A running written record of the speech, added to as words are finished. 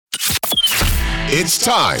It's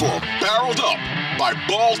time for Barreled Up by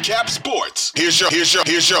Bald Cap Sports. Here's your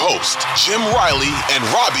host, Jim Riley and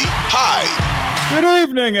Robbie Hyde. Good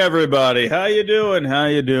evening, everybody. How you doing?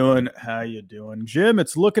 Jim,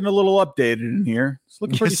 it's looking a little updated in here. It's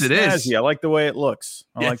looking pretty snazzy. I like the way it looks.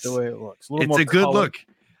 It's a good look.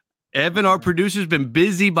 Evan, our producer's been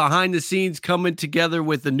busy behind the scenes coming together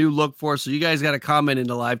with a new look for us. So you guys got to comment in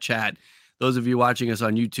the live chat, those of you watching us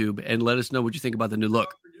on YouTube, and let us know what you think about the new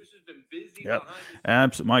look. Yep.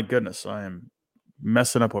 My goodness, I am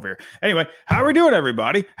messing up over here. Anyway, how are we doing,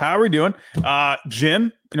 everybody?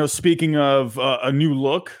 Jim, speaking of a new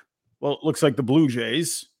look, well, it looks like the Blue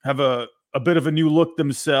Jays have a bit of a new look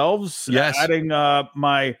themselves. Yes. Adding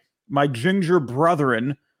my ginger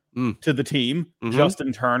brethren to the team,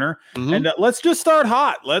 Justin Turner. And let's just start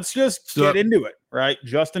hot. Let's just get into it, right?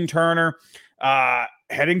 Justin Turner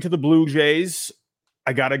heading to the Blue Jays.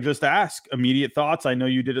 I got to just ask immediate thoughts. I know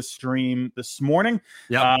you did a stream this morning.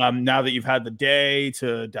 Yep. Now that you've had the day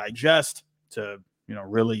to digest, to,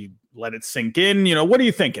 really let it sink in, what are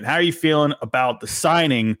you thinking? How are you feeling about the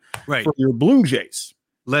signing for your Blue Jays?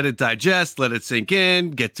 Let it digest, let it sink in,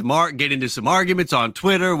 get into some arguments on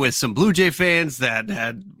Twitter with some Blue Jay fans that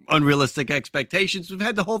had unrealistic expectations. We've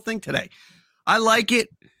had the whole thing today. I like it.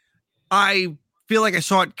 I feel like I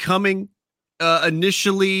saw it coming.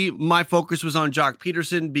 Initially, my focus was on Jock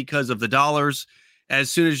Peterson because of the dollars.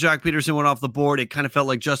 As soon as Jock Peterson went off the board, it kind of felt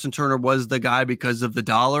like Justin Turner was the guy because of the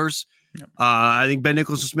dollars. Yep. I think Ben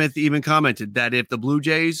Nicholson-Smith even commented that if the Blue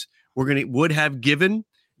Jays would have given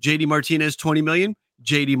JD Martinez $20 million,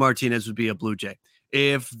 JD Martinez would be a Blue Jay.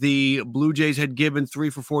 If the Blue Jays had given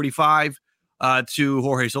 3 for $45 to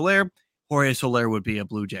Jorge Soler would be a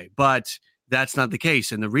Blue Jay. But that's not the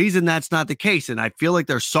case. And the reason that's not the case, and I feel like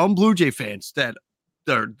there's some Blue Jay fans that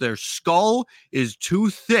their skull is too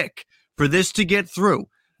thick for this to get through.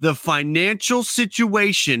 The financial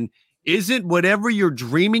situation isn't whatever you're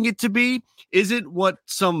dreaming it to be, isn't what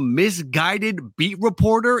some misguided beat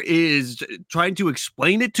reporter is trying to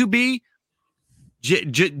explain it to be.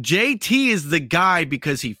 JT is the guy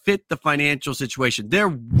because he fit the financial situation. They're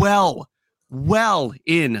well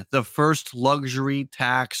in the first luxury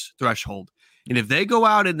tax threshold. And if they go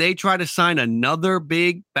out and they try to sign another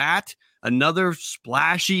big bat, another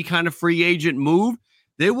splashy kind of free agent move,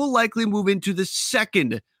 they will likely move into the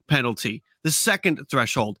second penalty, the second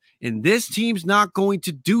threshold. And this team's not going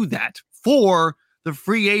to do that for the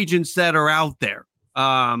free agents that are out there.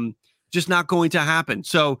 Just not going to happen.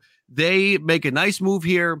 So they make a nice move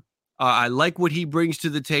here. I like what he brings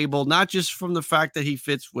to the table, not just from the fact that he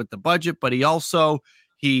fits with the budget, but he also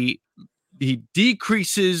he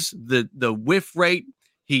decreases the whiff rate.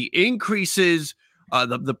 He increases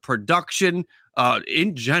the production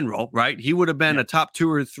in general, right? He would have been a top 2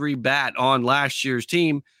 or 3 bat on last year's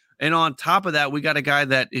team. And on top of that, we got a guy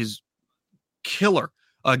that is killer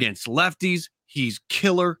against lefties. He's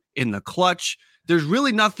killer in the clutch. There's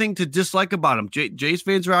really nothing to dislike about him. Jays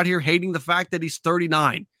fans are out here hating the fact that he's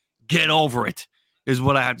 39. Get over it, is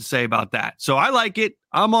what I have to say about that. So I like it.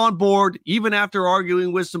 I'm on board, even after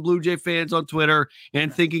arguing with some Blue Jay fans on Twitter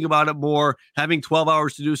and thinking about it more, having 12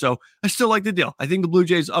 hours to do so. I still like the deal. I think the Blue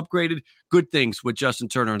Jays upgraded good things with Justin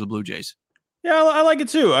Turner and the Blue Jays. Yeah, I like it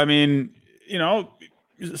too. I mean, I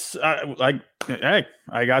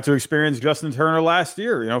got to experience Justin Turner last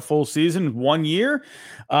year, full season, 1 year.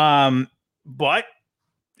 But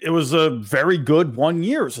it was a very good 1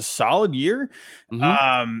 year. It was a solid year.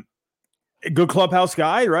 A good clubhouse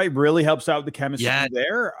guy, right? Really helps out the chemistry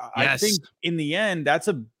there. I think in the end, that's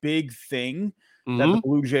a big thing that the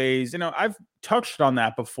Blue Jays, I've touched on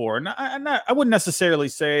that before. And I wouldn't necessarily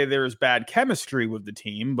say there's bad chemistry with the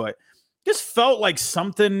team, but just felt like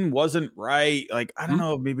something wasn't right. Like, I don't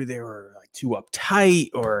know, maybe they were like too uptight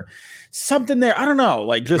or something there. I don't know.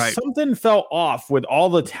 Like something fell off with all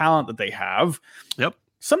the talent that they have. Yep.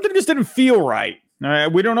 Something just didn't feel right.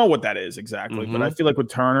 We don't know what that is exactly, but I feel like with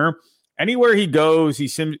Turner, anywhere he goes, he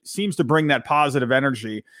seems to bring that positive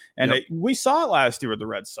energy. And we saw it last year with the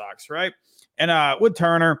Red Sox, right? And with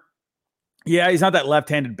Turner, he's not that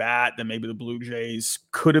left-handed bat that maybe the Blue Jays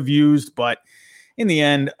could have used, but in the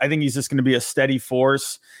end, I think he's just going to be a steady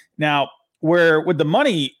force. Now, where with the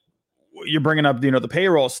money, you're bringing up, the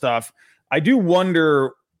payroll stuff, I do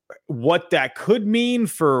wonder what that could mean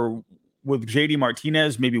for with JD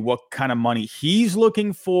Martinez, maybe what kind of money he's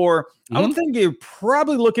looking for. I would think you're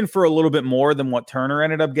probably looking for a little bit more than what Turner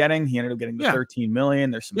ended up getting. He ended up getting the $13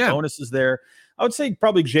 million. There's some bonuses there. I would say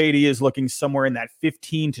probably JD is looking somewhere in that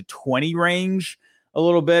 15 to 20 range a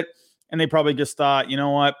little bit. And they probably just thought, you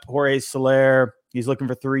know what, Jorge Soler, he's looking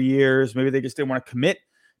for 3 years. Maybe they just didn't want to commit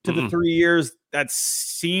to the 3 years. That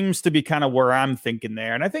seems to be kind of where I'm thinking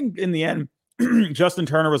there. And I think in the end, Justin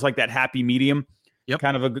Turner was like that happy medium. Yep.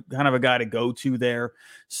 Kind of a guy to go to there.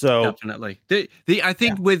 So definitely. I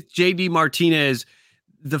think with JD Martinez,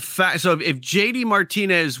 if JD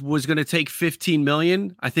Martinez was going to take $15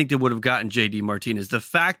 million, I think they would have gotten JD Martinez. The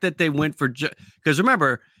fact that they went for, because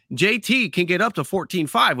remember, JT can get up to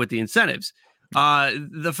 14.5 with the incentives.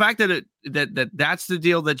 The fact that that's the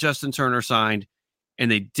deal that Justin Turner signed, and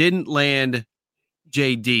they didn't land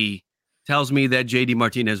JD, tells me that JD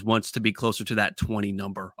Martinez wants to be closer to that 20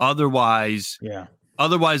 number. Otherwise,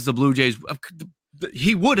 the Blue Jays,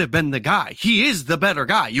 he would have been the guy. He is the better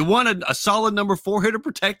guy. You want a solid number 4 hitter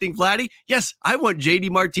protecting Vladdy? Yes, I want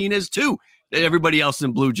JD Martinez too. Everybody else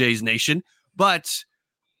in Blue Jays Nation. But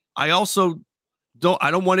I also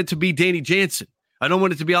don't want it to be Danny Jansen. I don't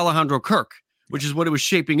want it to be Alejandro Kirk, which is what it was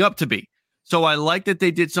shaping up to be. So I like that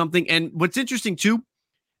they did something. And what's interesting too,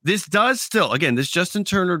 this Justin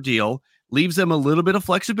Turner deal leaves them a little bit of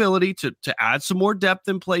flexibility to add some more depth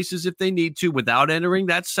in places if they need to without entering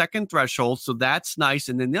that second threshold. So that's nice.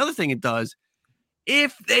 And then the other thing it does,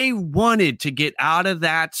 if they wanted to get out of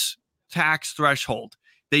that tax threshold,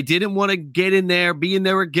 they didn't want to be in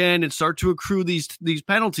there again and start to accrue these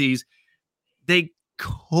penalties, they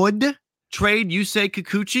could trade Yusei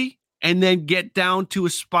Kikuchi and then get down to a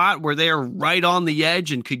spot where they're right on the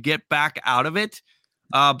edge and could get back out of it.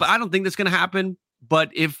 But I don't think that's going to happen. But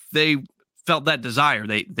if they felt that desire,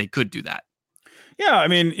 they could do that. Yeah, I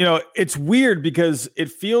mean, it's weird because it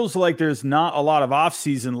feels like there's not a lot of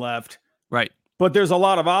offseason left. Right. But there's a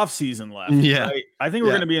lot of offseason left. Yeah. Right? I think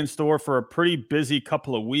we're going to be in store for a pretty busy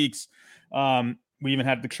couple of weeks. We even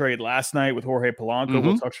had the trade last night with Jorge Polanco. Mm-hmm.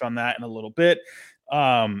 We'll touch on that in a little bit.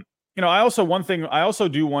 I also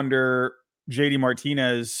do wonder JD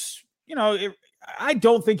Martinez, I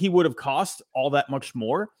don't think he would have cost all that much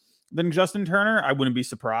more than Justin Turner. I wouldn't be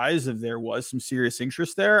surprised if there was some serious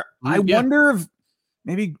interest there. I wonder if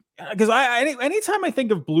maybe, because anytime I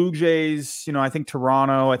think of Blue Jays, I think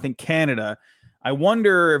Toronto, I think Canada, I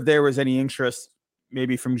wonder if there was any interest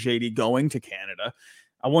maybe from JD going to Canada.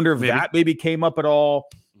 I wonder if that maybe came up at all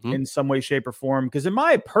in some way, shape, or form. Because in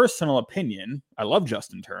my personal opinion, I love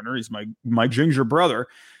Justin Turner. He's my ginger brother.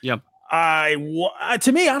 Yep.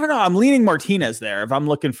 To me, I don't know. I'm leaning Martinez there if I'm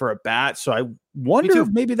looking for a bat. So I wonder if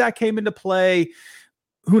maybe that came into play.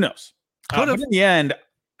 Who knows? But in the end,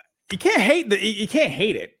 you can't hate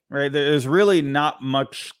it, right? There's really not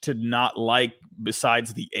much to not like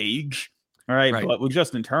besides the age, all right? But with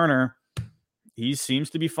Justin Turner, he seems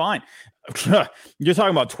to be fine. You're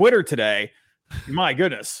talking about Twitter today. My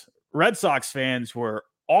goodness, Red Sox fans were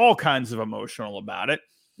all kinds of emotional about it.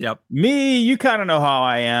 Yep. Me, you kind of know how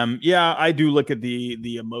I am. Yeah, I do look at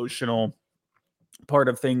the emotional part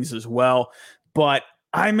of things as well, but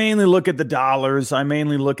I mainly look at the dollars. I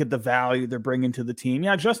mainly look at the value they're bringing to the team.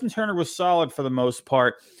 Yeah, Justin Turner was solid for the most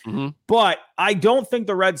part, but I don't think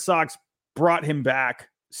the Red Sox brought him back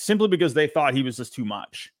simply because they thought he was just too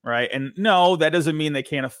much, right? And no, that doesn't mean they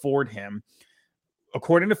can't afford him.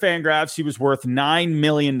 According to Fangraphs, he was worth $9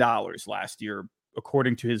 million last year,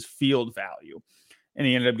 according to his field value. And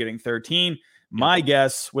he ended up getting 13. My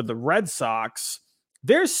guess with the Red Sox,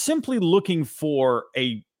 they're simply looking for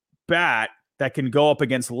a bat that can go up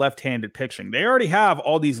against left-handed pitching. They already have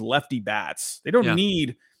all these lefty bats. They don't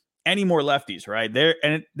need any more lefties, right?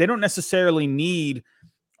 They don't necessarily need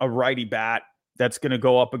a righty bat that's going to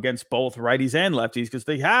go up against both righties and lefties because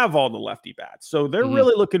they have all the lefty bats. So they're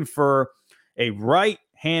really looking for a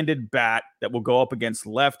right-handed bat that will go up against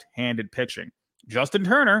left-handed pitching. Justin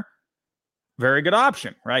Turner, very good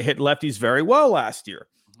option, right? Hit lefties very well last year.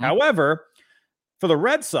 However, for the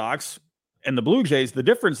Red Sox and the Blue Jays, the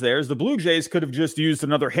difference there is the Blue Jays could have just used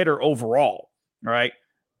another hitter overall, right?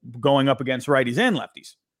 Going up against righties and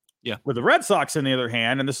lefties. Yeah. With the Red Sox, on the other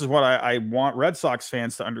hand, and this is what I want Red Sox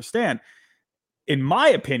fans to understand, in my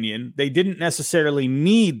opinion, they didn't necessarily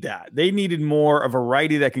need that. They needed more of a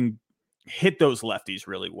righty that can hit those lefties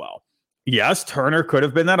really well. Yes, Turner could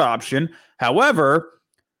have been that option. However,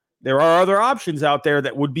 there are other options out there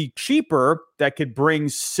that would be cheaper that could bring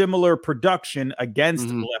similar production against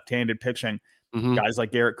left-handed pitching. Guys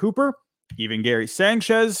like Garrett Cooper, even Gary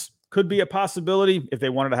Sanchez could be a possibility if they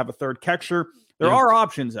wanted to have a third catcher. There are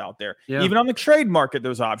options out there. Even on the trade market,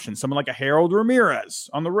 there's options. Someone like a Harold Ramirez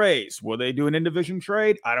on the Rays. Will they do an in-division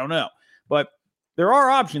trade? I don't know. But there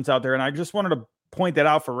are options out there, and I just wanted to point that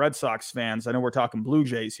out for Red Sox fans. I know we're talking Blue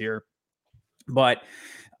Jays here, but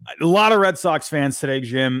a lot of Red Sox fans today,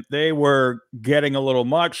 Jim, they were getting a little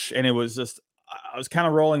much, and it was just, I was kind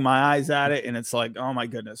of rolling my eyes at it, and it's like, oh my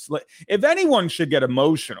goodness. If anyone should get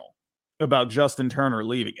emotional about Justin Turner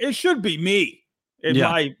leaving. It should be me,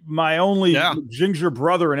 my only ginger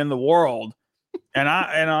brother in the world, and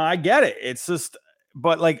I get it. It's just,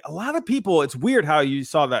 but like a lot of people, it's weird how you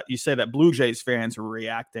say that Blue Jays fans were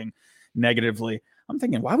reacting negatively. I'm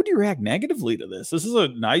thinking, why would you react negatively to this? This is a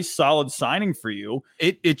nice, solid signing for you.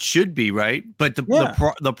 It should be, right? But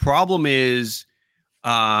the problem is,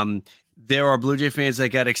 there are Blue Jay fans that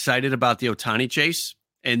got excited about the Ohtani chase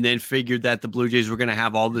and then figured that the Blue Jays were going to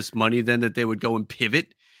have all this money, then that they would go and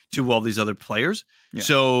pivot to all these other players. Yeah.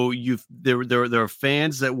 So there are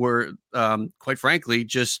fans that were, quite frankly,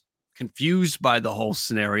 just confused by the whole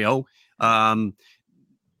scenario. I mean,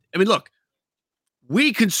 look.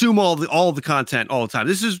 We consume all the content all the time.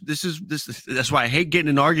 This is that's why I hate getting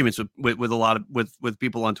in arguments with a lot of with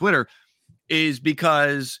people on Twitter, is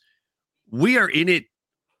because we are in it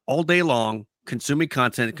all day long, consuming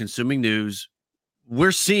content, consuming news.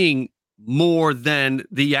 We're seeing more than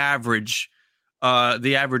the average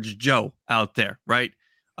Joe out there, right?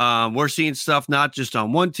 We're seeing stuff not just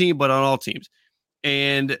on one team, but on all teams.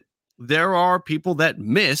 And there are people that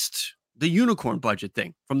missed the unicorn budget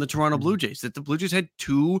thing from the Toronto Blue Jays, that the Blue Jays had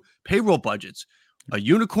two payroll budgets, a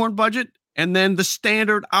unicorn budget and then the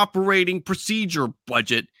standard operating procedure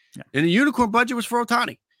budget. Yeah. And the unicorn budget was for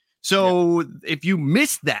Ohtani. So if you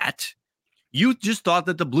missed that, you just thought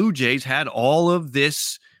that the Blue Jays had all of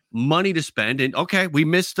this money to spend. And okay, we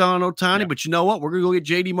missed on Ohtani, but you know what? We're going to go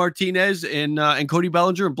get JD Martinez and Cody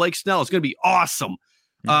Bellinger and Blake Snell. It's going to be awesome.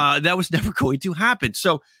 Yeah. That was never going to happen.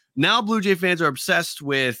 So now Blue Jay fans are obsessed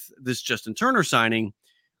with this Justin Turner signing.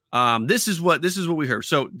 This is what we heard.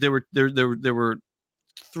 So there were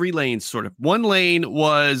three lanes, sort of. One lane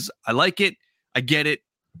was, I like it, I get it,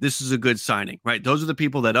 this is a good signing, right? Those are the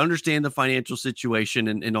people that understand the financial situation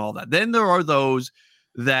and all that. Then there are those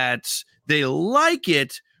that they like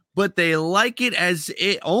it, but they like it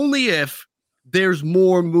only if there's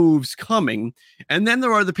more moves coming. And then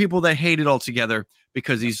there are the people that hate it altogether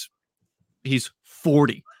because he's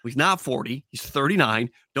 40. He's not 40. He's 39.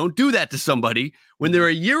 Don't do that to somebody. When they're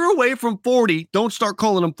a year away from 40, don't start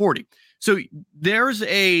calling them 40. So there's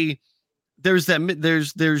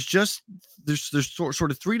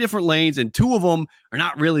sort of three different lanes, and two of them are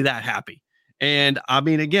not really that happy. And I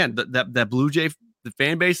mean, again, that Blue Jay, the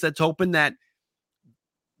fan base that's hoping that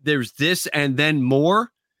there's this and then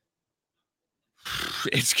more.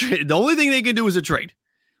 It's the only thing they can do is a trade.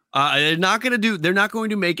 They're not going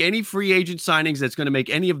to make any free agent signings that's going to make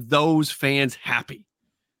any of those fans happy.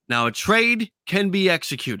 Now, a trade can be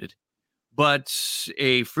executed, but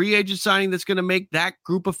a free agent signing that's going to make that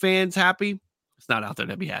group of fans happy, it's not out there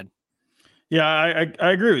to be had. Yeah,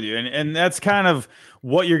 I agree with you. And that's kind of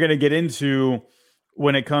what you're going to get into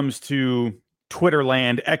when it comes to Twitter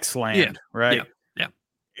land, X land, right? Yeah.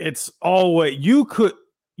 It's always, even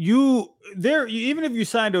if you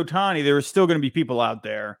signed Ohtani, there are still going to be people out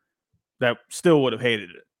there that still would have hated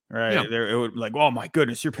it, right? Yeah. It would be like, oh my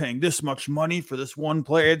goodness, you're paying this much money for this one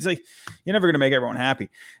player. It's like, you're never going to make everyone happy.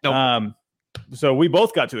 Nope. So we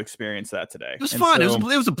both got to experience that today. It was fun. So,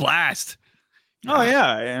 it was a blast. Oh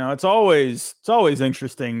yeah. It's always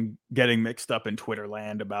interesting getting mixed up in Twitter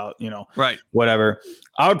land about, right. Whatever.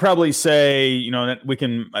 I would probably say, that we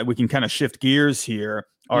can kind of shift gears here.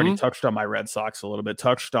 Already touched on my Red Sox a little bit,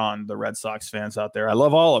 touched on the Red Sox fans out there. I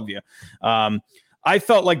love all of you. I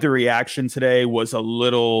felt like the reaction today was a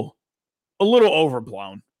little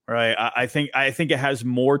overblown, right? I think it has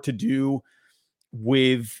more to do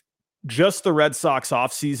with just the Red Sox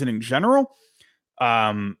offseason in general,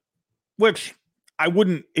 which I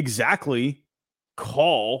wouldn't exactly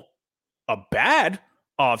call a bad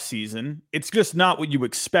offseason. It's just not what you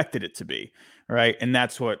expected it to be, right? And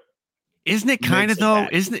that's what isn't it kind of though?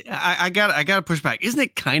 Bad. Isn't it? I got to push back. Isn't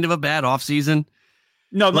it kind of a bad offseason?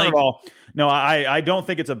 No, not at all. No, I don't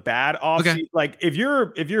think it's a bad offseason. Okay. Like if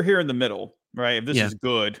you're here in the middle, right? If this is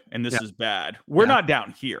good and this is bad, we're not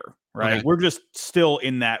down here, right? Okay. We're just still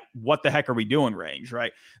in that what the heck are we doing range,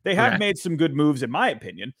 right? They have made some good moves, in my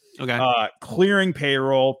opinion. Okay, clearing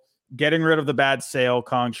payroll, getting rid of the bad sale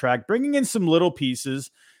contract, bringing in some little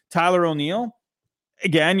pieces. Tyler O'Neill,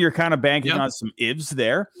 again, you're kind of banking on some ifs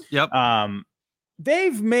there. Yep.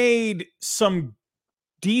 They've made some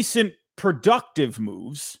decent, productive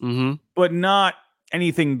moves, but not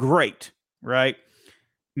anything great, right?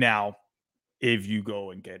 Now, if you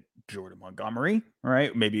go and get Jordan Montgomery,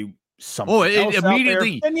 right? Maybe something else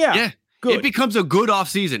immediately, out there, good. It becomes a good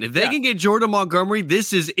offseason. If they can get Jordan Montgomery,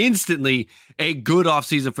 this is instantly a good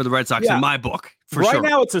offseason for the Red Sox in my book. For sure. Right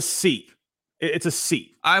now, it's a C. It's a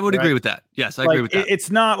C. I would agree with that. Yes, I agree with that.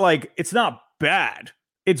 It's not bad.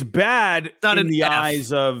 It's bad in the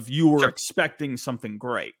eyes of you were expecting something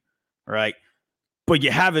great, right? But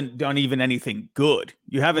you haven't done even anything good.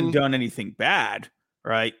 You haven't done anything bad,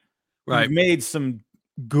 right? Right. You've made some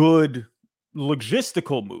good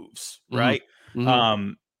logistical moves, right?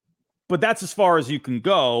 But that's as far as you can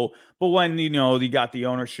go. But when, you got the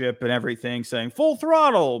ownership and everything saying full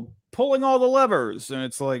throttle, pulling all the levers, and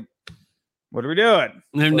it's like, what are we doing?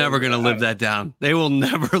 They're never going to live that down. They will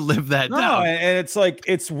never live that down. And it's like,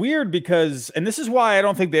 it's weird because, and this is why I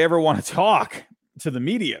don't think they ever want to talk to the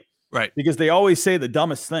media. Right. Because they always say the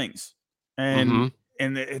dumbest things. And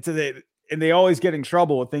they always get in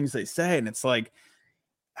trouble with things they say. And it's like,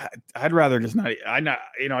 I'd rather just not.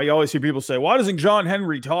 You always hear people say, "Why doesn't John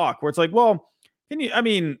Henry talk?" Where it's like, well, I'm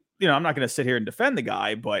not going to sit here and defend the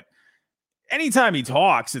guy, but anytime he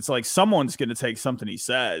talks, it's like someone's going to take something he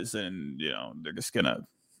says, and they're just going to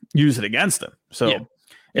use it against him. So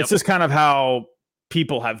it's just kind of how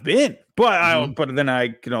people have been. But but then I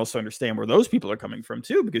can also understand where those people are coming from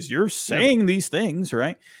too, because you're saying these things,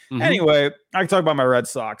 right? Anyway, I can talk about my Red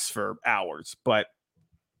Sox for hours, but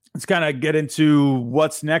let's kind of get into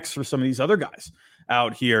what's next for some of these other guys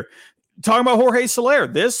out here. Talking about Jorge Soler,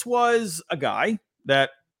 this was a guy that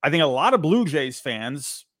I think a lot of Blue Jays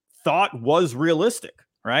fans thought was realistic,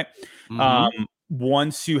 right?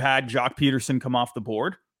 Once you had Jock Peterson come off the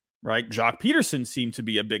board, right? Jock Peterson seemed to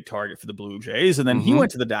be a big target for the Blue Jays, and then he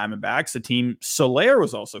went to the Diamondbacks, a team Soler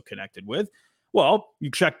was also connected with. Well,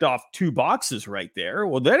 you checked off 2 boxes right there.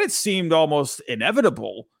 Well, then it seemed almost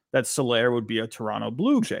inevitable that Soler would be a Toronto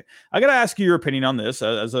Blue Jay. I got to ask you your opinion on this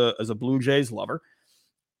as a Blue Jays lover.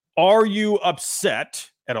 Are you upset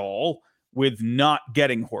at all with not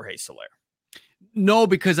getting Jorge Soler? No,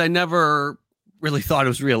 because I never really thought it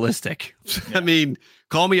was realistic. I mean,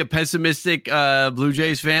 call me a pessimistic Blue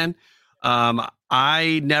Jays fan.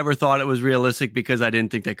 I never thought it was realistic because I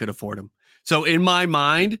didn't think they could afford him. So in my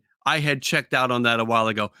mind, I had checked out on that a while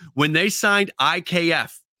ago. When they signed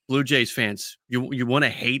IKF, Blue Jays fans, you want to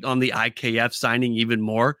hate on the IKF signing even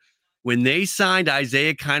more. When they signed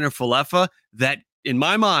Isaiah Kiner-Falefa, that, in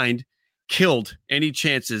my mind, killed any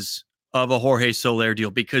chances of a Jorge Soler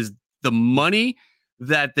deal, because the money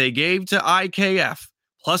that they gave to IKF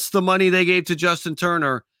plus the money they gave to Justin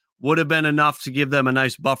Turner would have been enough to give them a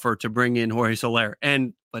nice buffer to bring in Jorge Soler.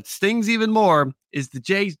 And what stings even more is the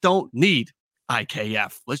Jays don't need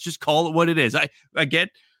IKF. Let's just call it what it is. I get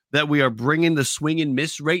that we are bringing the swing and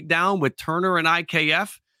miss rate down with Turner and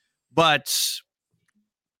IKF, but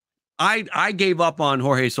I gave up on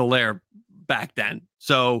Jorge Soler back then.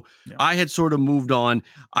 So I had sort of moved on.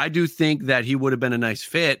 I do think that he would have been a nice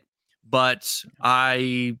fit, but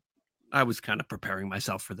I was kind of preparing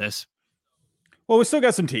myself for this. Well, we still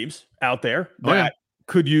got some teams out there that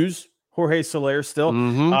could use Jorge Soler still.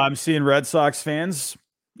 I'm seeing Red Sox fans,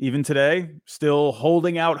 even today, still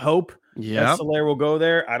holding out hope that Soler will go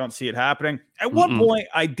there. I don't see it happening. At one point,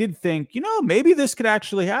 I did think, maybe this could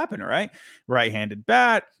actually happen, right? Right-handed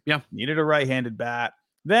bat. Yeah. Needed a right-handed bat.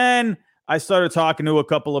 Then I started talking to a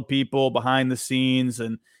couple of people behind the scenes,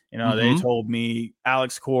 and, they told me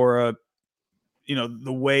Alex Cora,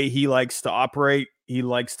 the way he likes to operate, he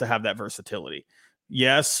likes to have that versatility.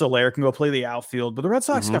 Yes, Soler can go play the outfield, but the Red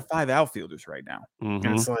Sox got 5 outfielders right now. And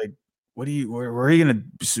it's like, where are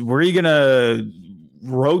you gonna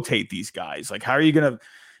rotate these guys? Like, how are you gonna?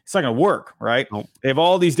 It's not gonna work, right? Nope. They have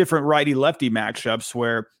all these different righty lefty matchups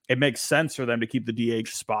where it makes sense for them to keep the DH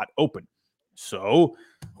spot open. So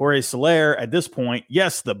Jorge Soler at this point,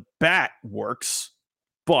 yes, the bat works,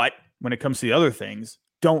 but when it comes to the other things,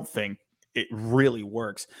 don't think it really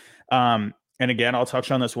works. And again, I'll touch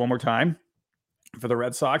on this one more time. For the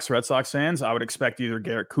Red Sox fans, I would expect either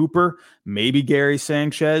Garrett Cooper, maybe Gary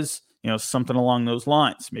Sanchez, something along those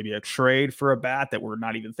lines. Maybe a trade for a bat that we're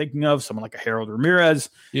not even thinking of, someone like a Harold Ramirez.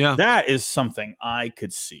 Yeah, that is something I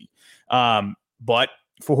could see. But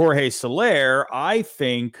for Jorge Soler, I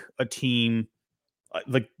think a team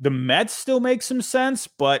like the Mets still make some sense,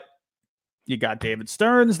 but you got David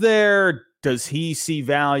Stearns there. Does he see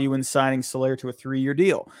value in signing Soler to a 3-year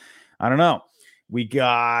deal? I don't know. We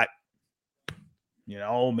got,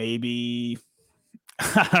 maybe,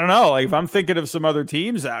 I don't know. Like, if I'm thinking of some other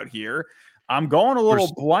teams out here, I'm going a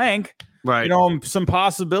little blank, right? Some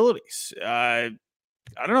possibilities. I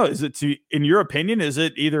don't know. In your opinion, is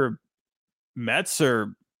it either Mets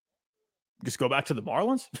or just go back to the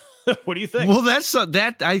Marlins? What do you think? Well, that's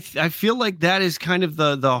I feel like that is kind of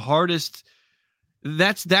the hardest.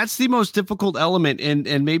 That's the most difficult element,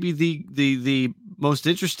 and maybe the most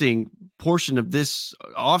interesting portion of this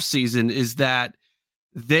offseason is that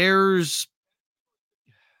these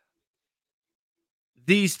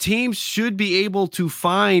teams should be able to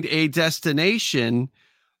find a destination,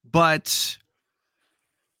 but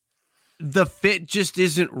the fit just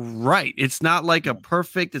isn't right. It's not like a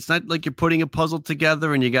perfect. It's not like you're putting a puzzle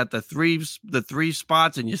together and you got the three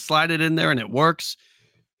spots and you slide it in there and it works.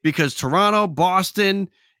 Because Toronto, Boston,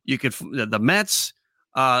 you could the Mets,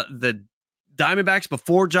 the Diamondbacks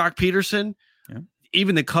before Jock Peterson,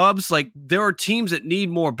 even the Cubs. Like there are teams that need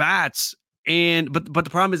more bats, but the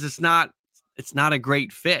problem is it's not a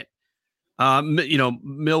great fit.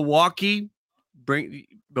 Milwaukee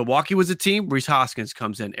was a team. Rhys Hoskins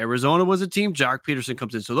comes in. Arizona was a team. Jock Peterson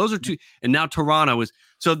comes in. So those are two. And now Toronto is.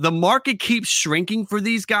 So the market keeps shrinking for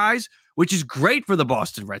these guys, which is great for the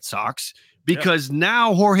Boston Red Sox because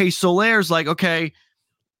now Jorge Soler's like, okay,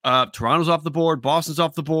 Toronto's off the board. Boston's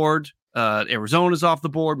off the board. Arizona's off the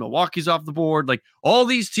board. Milwaukee's off the board. Like all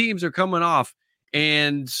these teams are coming off.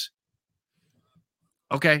 And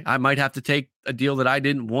okay, I might have to take a deal that I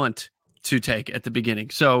didn't want to take at the beginning.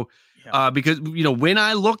 So, because, when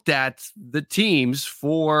I looked at the teams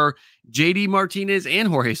for JD Martinez and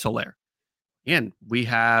Jorge Soler, and we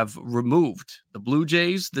have removed the Blue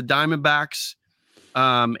Jays, the Diamondbacks,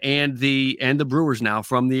 and the Brewers now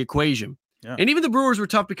from the equation. Yeah. And even the Brewers were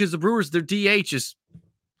tough because the Brewers, their DH is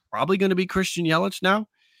probably going to be Christian Yelich now.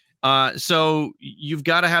 So you've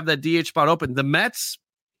got to have that DH spot open. The Mets,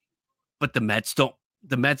 I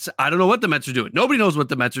don't know what the Mets are doing. Nobody knows what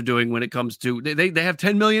the Mets are doing when it comes to they have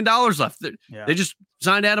 $10 million left. They just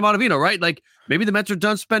signed Adam Ottavino, right? Like maybe the Mets are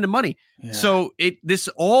done spending money. Yeah. So this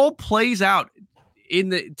all plays out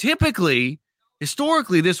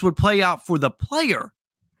historically, this would play out for the player,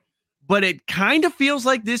 but it kind of feels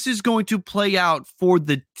like this is going to play out for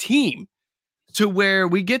the team to where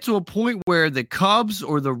we get to a point where the Cubs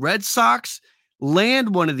or the Red Sox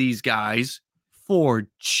land one of these guys for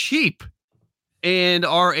cheap and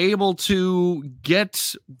are able to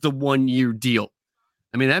get the 1 year deal.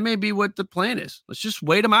 I mean, that may be what the plan is. Let's just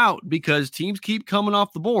wait them out because teams keep coming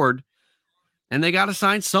off the board and they got to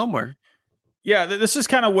sign somewhere. Yeah, this is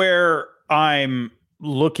kind of where I'm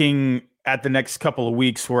looking at the next couple of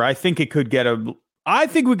weeks where I think we could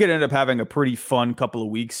end up having a pretty fun couple of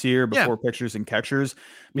weeks here before pitchers and catchers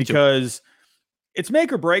because it's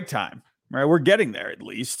make or break time, right? We're getting there at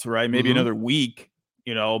least, right? Maybe another week.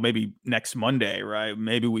 Maybe next Monday, right?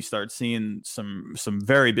 Maybe we start seeing some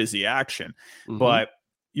very busy action, but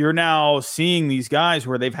you're now seeing these guys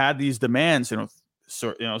where they've had these demands,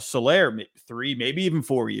 Soler 3, maybe even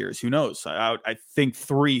 4 years, who knows? I think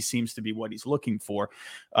 3 seems to be what he's looking for,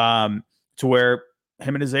 to where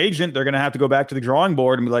him and his agent, they're going to have to go back to the drawing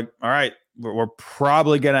board and be like, all right, we're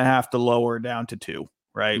probably going to have to lower down to 2,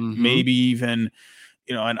 right? Maybe even,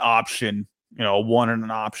 an option, a 1 and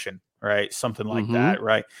an option. Right. Something like that.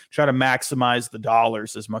 Right. Try to maximize the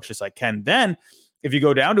dollars as much as I can. Then if you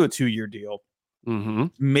go down to a 2-year deal,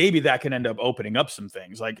 maybe that can end up opening up some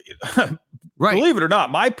things like, believe it or not,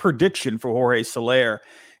 my prediction for Jorge Soler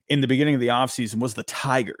in the beginning of the offseason was the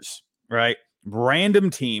Tigers, right? Random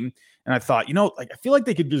team. And I thought, I feel like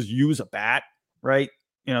they could just use a bat, right?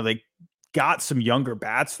 They got some younger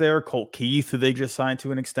bats there. Colt Keith, who they just signed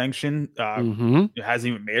to an extension, hasn't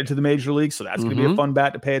even made it to the major league. So that's going to be a fun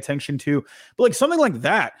bat to pay attention to. But like something like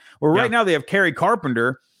that, where right now they have Kerry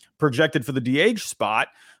Carpenter projected for the DH spot,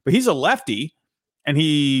 but he's a lefty and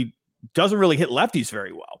he doesn't really hit lefties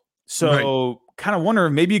very well. So kind of wonder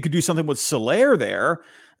if maybe you could do something with Soler there.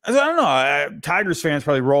 I don't know. Tigers fans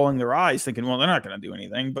probably rolling their eyes thinking, well, they're not going to do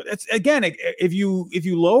anything. But it's again, if you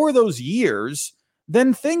lower those years,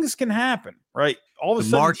 then things can happen, right? All of a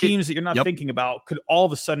sudden, teams that you're not thinking about could all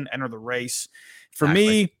of a sudden enter the race. For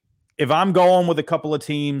me, if I'm going with a couple of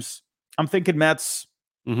teams, I'm thinking Mets.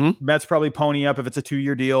 Mets probably pony up if it's a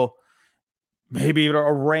 2-year deal. Maybe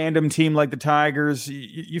a random team like the Tigers.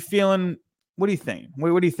 You feeling? What do you think?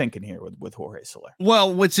 What are you thinking here with Jorge Soler?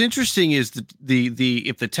 Well, what's interesting is the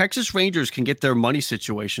if the Texas Rangers can get their money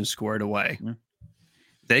situation squared away.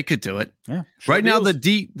 They could do it. Yeah, right now, the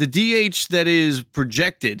DH that is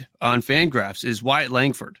projected on FanGraphs is Wyatt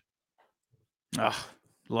Langford.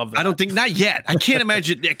 Love that. I don't think not yet. I can't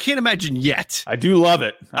imagine yet. I do love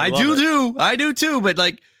it. I do too. But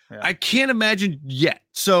I can't imagine yet.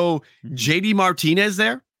 So JD Martinez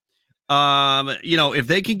there. If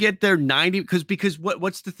they can get their 90, because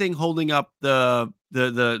what's the thing holding up the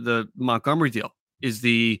Montgomery deal is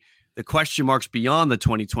the question marks beyond the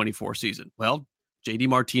 2024 season. Well, JD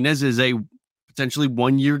Martinez is a potentially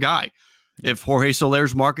 1-year guy. If Jorge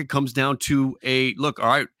Soler's market comes down to a look, all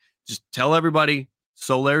right, just tell everybody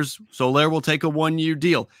Soler will take a 1-year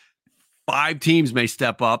deal. 5 teams may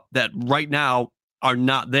step up that right now are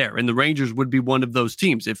not there. And the Rangers would be one of those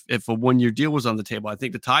teams. If a 1-year deal was on the table, I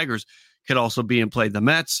think the Tigers could also be in play. The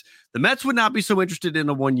Mets would not be so interested in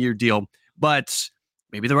a 1-year deal, but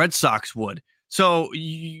maybe the Red Sox would. So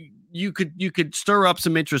you could stir up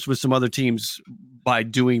some interest with some other teams by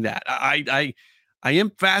doing that. I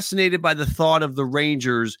am fascinated by the thought of the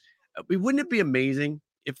Rangers. Wouldn't it be amazing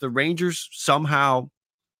if the Rangers somehow,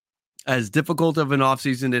 as difficult of an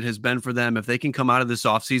offseason it has been for them, if they can come out of this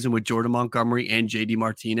offseason with Jordan Montgomery and JD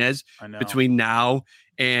Martinez between now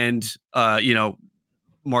and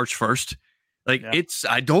March 1st,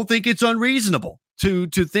 I don't think it's unreasonable to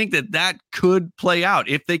think that could play out.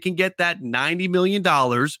 If they can get that $90 million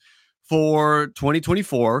for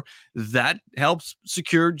 2024, that helps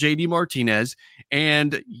secure JD Martinez.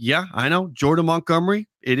 And yeah, I know Jordan Montgomery,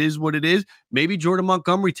 it is what it is. Maybe Jordan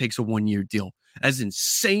Montgomery takes a 1-year deal. As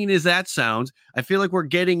insane as that sounds, I feel like we're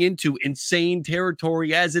getting into insane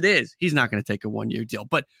territory as it is. He's not going to take a 1-year deal.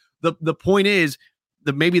 But the point is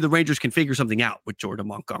that maybe the Rangers can figure something out with Jordan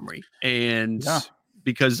Montgomery. And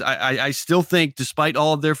because I still think, despite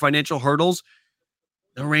all of their financial hurdles,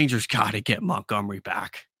 the Rangers got to get Montgomery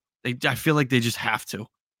back. I feel like they just have to.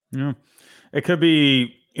 Yeah. It could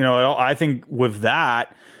be, I think with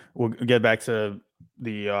that, we'll get back to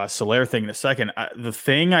the Soler thing in a second. The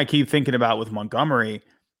thing I keep thinking about with Montgomery,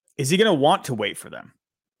 is he going to want to wait for them?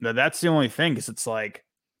 That's the only thing, because it's like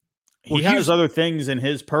he has other things in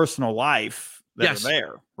his personal life that are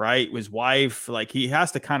there, right? His wife, like he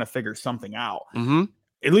has to kind of figure something out. Mm-hmm.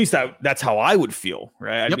 At least that's how I would feel,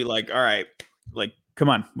 right? I'd be like, all right, like, come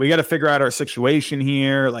on, we got to figure out our situation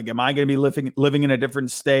here. Like, am I going to be living in a different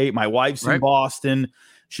state? My wife's in Boston.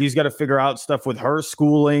 She's got to figure out stuff with her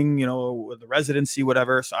schooling, with the residency,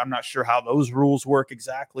 whatever. So I'm not sure how those rules work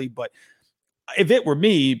exactly. But if it were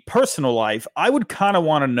me, personal life, I would kind of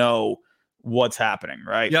want to know what's happening,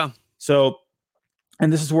 right? Yeah. So,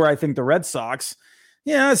 and this is where I think the Red Sox,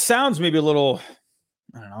 it sounds maybe a little,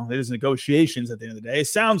 I don't know, it is negotiations at the end of the day. It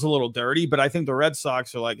sounds a little dirty, but I think the Red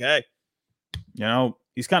Sox are like, hey,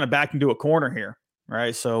 he's kind of backed into a corner here,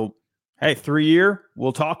 right? So, hey, 3-year,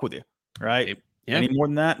 we'll talk with you, right? Yeah. Any more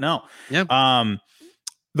than that? No. Yeah.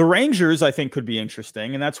 The Rangers, I think, could be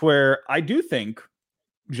interesting. And that's where I do think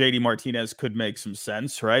JD Martinez could make some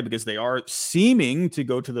sense, right? Because they are seeming to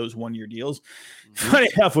go to those 1-year deals. Mm-hmm. Funny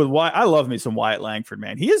enough, with Wyatt, I love me some Wyatt Langford,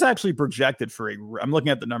 man. He is actually projected for I'm looking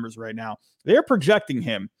at the numbers right now. They're projecting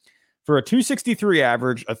him for a 263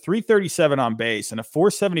 average, a 337 on base, and a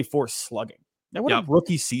 474 slugging. Now, what a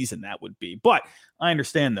rookie season that would be. But I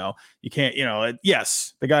understand, though, you can't,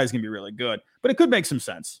 yes, the guy's going to be really good, but it could make some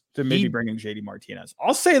sense to maybe bring in JD Martinez.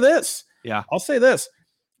 I'll say this.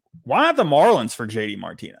 Why not the Marlins for JD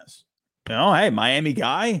Martinez? Hey, Miami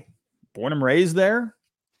guy, born and raised there,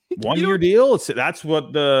 1-year deal. That's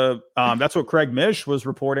what Craig Mish was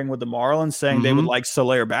reporting with the Marlins, saying they would like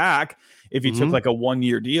Soler back if he took like a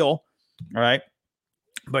 1-year deal. All right.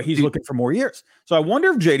 But he's looking for more years. So I wonder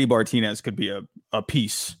if JD Martinez could be a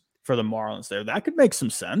piece for the Marlins there. That could make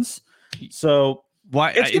some sense. So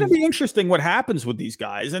it's going to be interesting what happens with these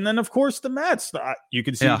guys. And then, of course, the Mets. You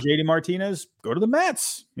can see JD Martinez go to the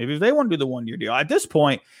Mets. Maybe if they want to do the 1-year deal. At this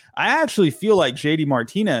point, I actually feel like JD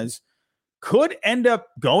Martinez could end up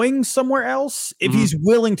going somewhere else if he's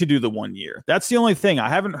willing to do the 1 year. That's the only thing. I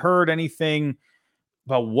haven't heard anything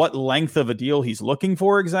about what length of a deal he's looking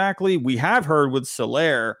for exactly. We have heard with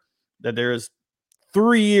Soler that there's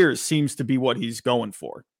 3 years seems to be what he's going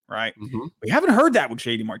for, right? Mm-hmm. We haven't heard that with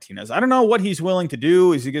JD Martinez. I don't know what he's willing to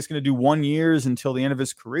do. Is he just going to do 1 year until the end of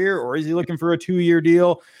his career, or is he looking for a 2-year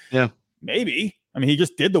deal? Yeah, maybe. I mean, he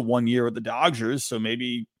just did the 1 year with the Dodgers, so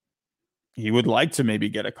maybe he would like to maybe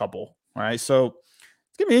get a couple, right? So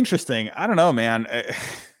it's going to be interesting. I don't know, man.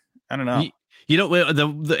 I don't know.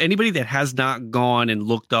 Anybody that has not gone and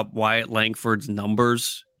looked up Wyatt Langford's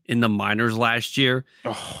numbers in the minors last year,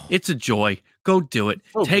 it's a joy. Go do it.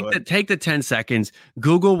 Take the 10 seconds,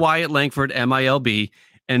 Google Wyatt Langford MILB,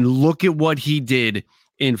 and look at what he did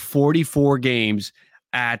in 44 games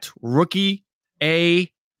at rookie, A,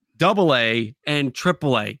 AA, and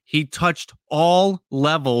AAA. He touched all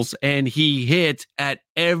levels and he hit at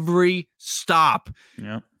every stop.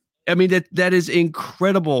 Yeah. I mean, that is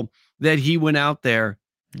incredible that he went out there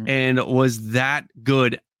and was that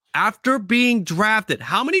good after being drafted.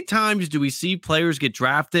 How many times do we see players get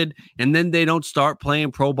drafted and then they don't start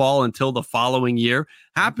playing pro ball until the following year?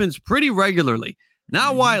 Happens pretty regularly.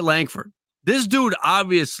 Now, Wyatt Langford, this dude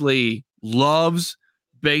obviously loves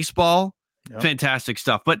baseball. Yep. Fantastic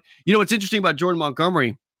stuff. But what's interesting about Jordan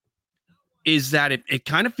Montgomery is that it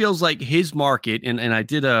kind of feels like his market, and I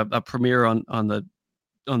did a premiere on the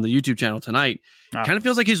YouTube channel tonight. Kind of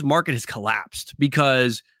feels like his market has collapsed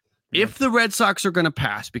because if the Red Sox are going to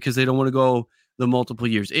pass because they don't want to go the multiple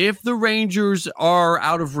years, if the Rangers are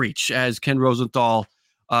out of reach, as Ken Rosenthal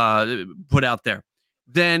put out there,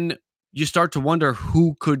 then you start to wonder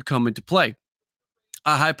who could come into play.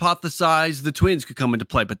 I hypothesize the Twins could come into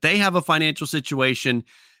play, but they have a financial situation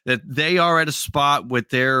that they are at a spot with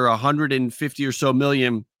their 150 or so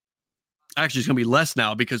million. Actually, it's going to be less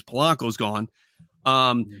now because Polanco's gone.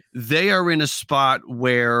 They are in a spot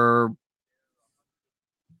where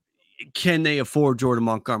can they afford Jordan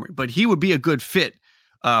Montgomery? But he would be a good fit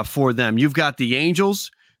for them. You've got the Angels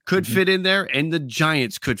could fit in there, and the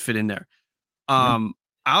Giants could fit in there.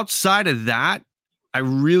 Outside of that, I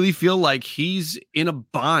really feel like he's in a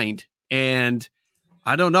bind. And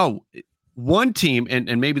I don't know. One team,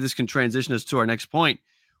 and maybe this can transition us to our next point,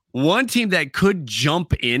 one team that could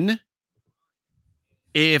jump in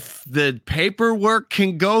if the paperwork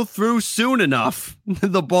can go through soon enough,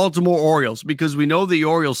 the Baltimore Orioles, because we know the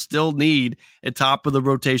Orioles still need a top of the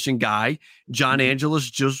rotation guy. John Angelos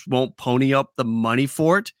just won't pony up the money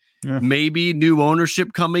for it. Yeah. Maybe new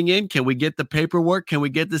ownership coming in. Can we get the paperwork? Can we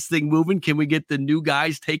get this thing moving? Can we get the new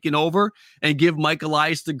guys taking over and give Mike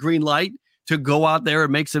Elias the green light to go out there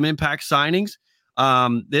and make some impact signings?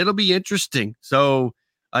 It'll be interesting. So,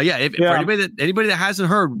 for anybody that hasn't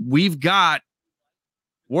heard, we've got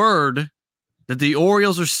word that the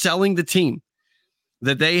Orioles are selling the team,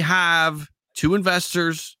 that they have two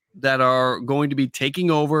investors that are going to be taking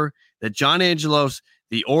over, that John Angelos,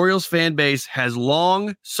 the Orioles fan base, has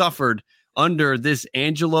long suffered under this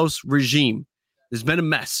Angelos regime. It's been a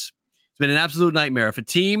mess. It's been an absolute nightmare. If a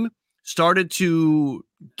team started to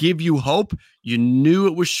give you hope, you knew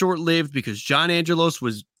it was short-lived because John Angelos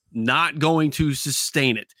was not going to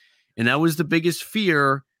sustain it. And that was the biggest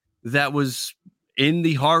fear that was in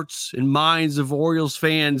the hearts and minds of Orioles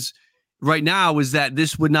fans right now, is that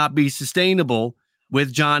this would not be sustainable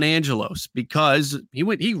with John Angelos, because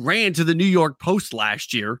he ran to the New York Post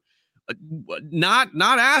last year, not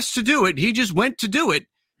asked to do it. He just went to do it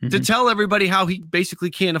to tell everybody how he basically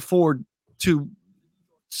can't afford to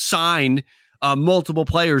sign multiple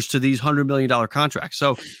players to these $100 million contracts.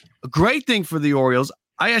 So a great thing for the Orioles.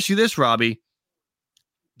 I ask you this, Robbie.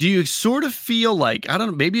 Do you sort of feel like, I don't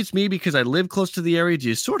know, maybe it's me because I live close to the area. Do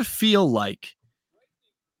you sort of feel like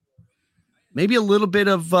maybe a little bit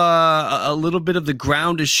of the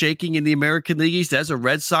ground is shaking in the American League East? As a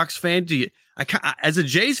Red Sox fan, as a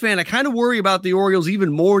Jays fan, I kind of worry about the Orioles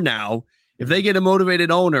even more now. If they get a motivated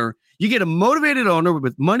owner, you get a motivated owner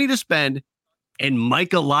with money to spend, and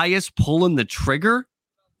Mike Elias pulling the trigger.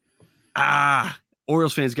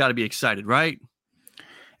 Orioles fans got to be excited, right?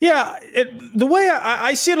 Yeah, the way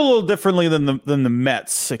I see it a little differently than the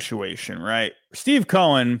Mets situation, right? Steve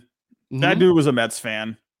Cohen, that dude was a Mets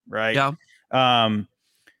fan, right? Yeah.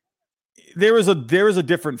 There was a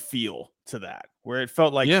different feel to that, where it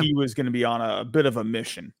felt like he was going to be on a bit of a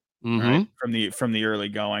mission, right? From the early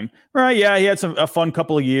going, right? Yeah, he had a fun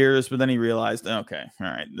couple of years, but then he realized, okay, all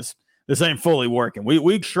right, this ain't fully working.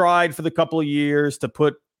 We tried for the couple of years to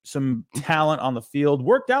put some talent on the field.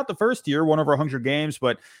 Worked out the first year, won over 100 games,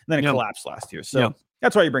 but then it collapsed last year. So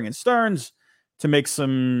that's why you bring in Stearns to make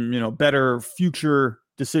some, better future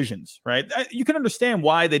decisions, right? You can understand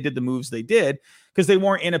why they did the moves they did, because they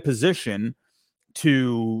weren't in a position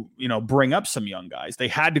to, bring up some young guys. They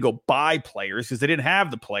had to go buy players because they didn't have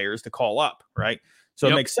the players to call up, right? So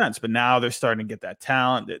it makes sense. But now they're starting to get that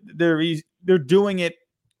talent. They're doing it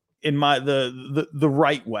in the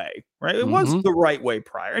right way, right? It was the right way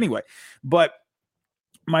prior anyway. But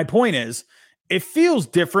my point is, it feels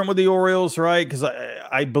different with the Orioles, right? Because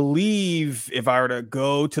I believe, if I were to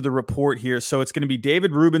go to the report here, so it's going to be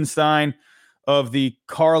David Rubenstein of the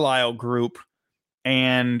Carlisle Group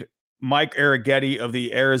and Mike Arrighetti of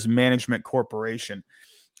the Ayers Management Corporation.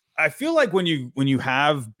 I feel like when you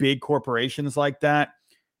have big corporations like that,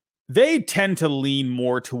 they tend to lean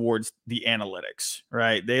more towards the analytics,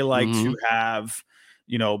 right? They like to have,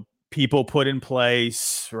 people put in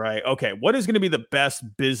place, right? Okay, what is going to be the best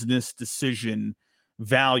business decision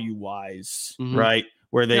value-wise, right?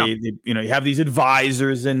 Where they you have these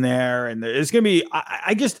advisors in there, and it's going to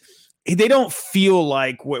be, they don't feel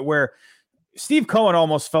like where Steve Cohen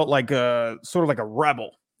almost felt like sort of like a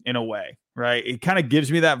rebel in a way, right? It kind of gives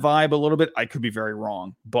me that vibe a little bit. I could be very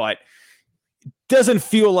wrong, but doesn't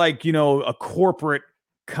feel like, a corporate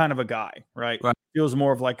kind of a guy, right? Feels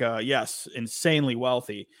more of like insanely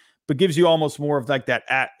wealthy, but gives you almost more of like that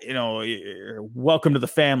welcome to the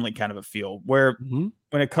family kind of a feel, where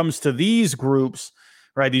when it comes to these groups,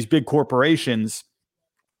 right, these big corporations,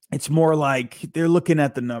 it's more like they're looking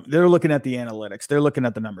at the analytics, they're looking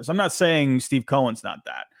at the numbers. I'm not saying Steve Cohen's not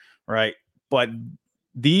that, right? But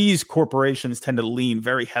these corporations tend to lean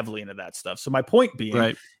very heavily into that stuff. So my point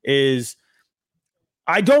being is,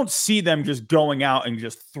 I don't see them just going out and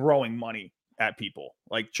just throwing money at people.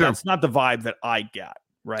 Like Sure. that's not the vibe that I get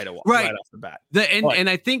right away, Right. right off the bat. And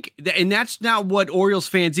I think and that's not what Orioles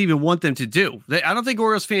fans even want them to do. I don't think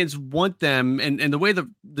Orioles fans want them, and the way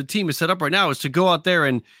the team is set up right now is to go out there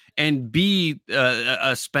and be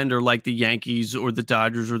a spender like the Yankees or the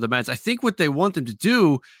Dodgers or the Mets. I think what they want them to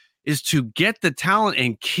do is to get the talent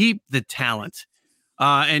and keep the talent.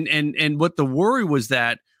 And what the worry was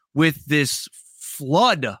that with this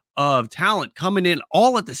flood of talent coming in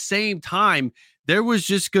all at the same time, there was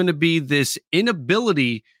just going to be this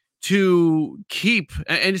inability to keep,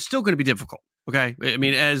 and it's still going to be difficult. Okay. I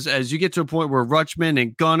mean, as you get to a point where Rutschman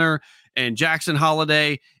and Gunnar and Jackson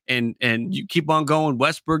Holiday and you keep on going,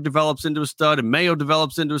 Westberg develops into a stud and Mayo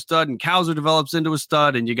develops into a stud and Kowser develops into a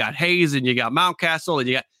stud. And you got Hayes and you got Mountcastle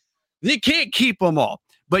and you can't keep them all,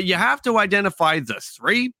 but you have to identify the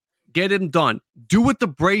three, get them done. Do what the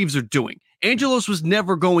Braves are doing. Angelos was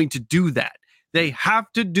never going to do that. They have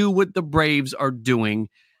to do what the Braves are doing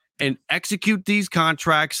and execute these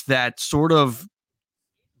contracts that sort of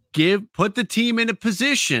put the team in a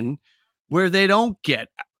position where they don't get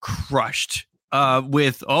crushed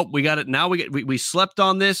with, we got it. Now we slept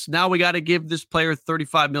on this. Now we got to give this player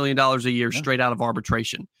 $35 million a year straight out of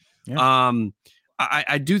arbitration. Yeah.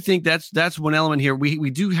 I do think that's one element here. We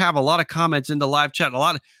do have a lot of comments in the live chat.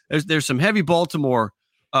 There's some heavy Baltimore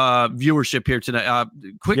viewership here tonight.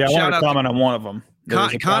 Quick shout out. Comment on one of them.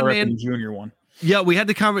 Conman Junior one. Yeah, we had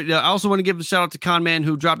the comment. I also want to give a shout out to Conman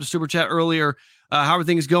who dropped a super chat earlier. How are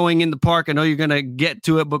things going in the park? I know you're going to get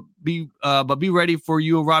to it, but be ready for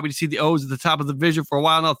you and Robbie to see the O's at the top of the division for a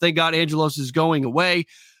while now. Thank God Angelos is going away.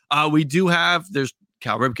 We do have there's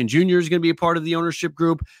Cal Ripken Jr. is going to be a part of the ownership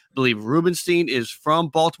group. I believe Rubenstein is from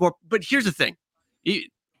Baltimore. But here's the thing.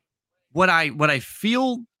 What I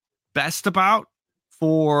feel best about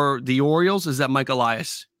for the Orioles is that Mike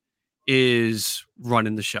Elias is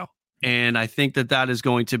running the show. And I think that is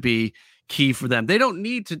going to be key for them. They don't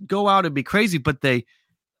need to go out and be crazy, but they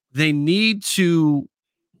need to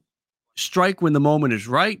strike when the moment is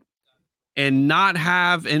right and not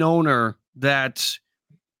have an owner that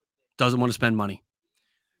doesn't want to spend money.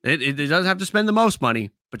 It doesn't have to spend the most money,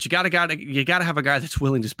 but you got to have a guy that's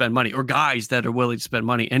willing to spend money or guys that are willing to spend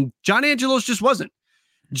money. And John Angelos just wasn't.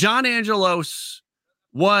 John Angelos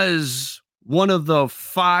was one of the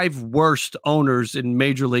 5 worst owners in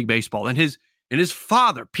Major League Baseball. And his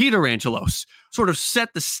father, Peter Angelos, sort of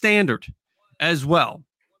set the standard as well.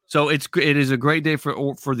 So it is a great day for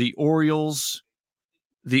the Orioles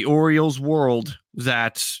world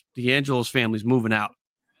that the Angelos family's moving out.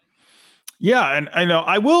 Yeah, and I know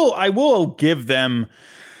I will give them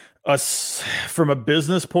from a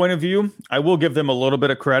business point of view, I will give them a little bit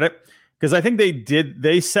of credit because I think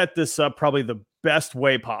they set this up probably the best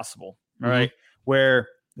way possible, right? Where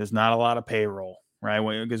there's not a lot of payroll, right?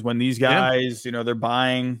 Because when these guys, they're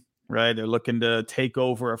buying, right? They're looking to take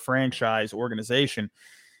over a franchise organization.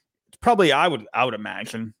 It's probably, I would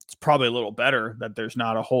imagine it's probably a little better that there's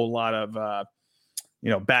not a whole lot of,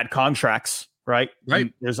 bad contracts. Right.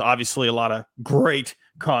 There's obviously a lot of great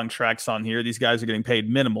contracts on here. These guys are getting paid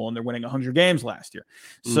minimal and they're winning 100 games last year.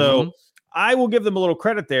 So I will give them a little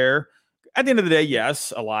credit there. At the end of the day,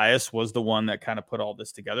 yes, Elias was the one that kind of put all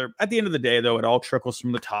this together. At the end of the day, though, it all trickles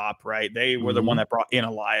from the top, right? They were the one that brought in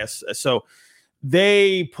Elias. So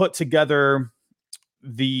they put together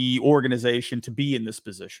the organization to be in this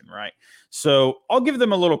position, right? So I'll give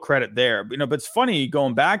them a little credit there. But it's funny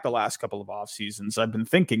going back the last couple of off seasons, I've been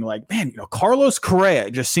thinking like, man, Carlos Correa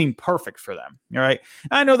just seemed perfect for them. All right.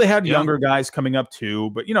 I know they had younger guys coming up too,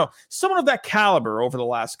 but someone of that caliber over the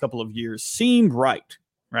last couple of years seemed right.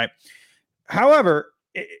 Right. However,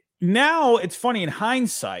 now it's funny in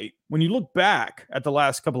hindsight, when you look back at the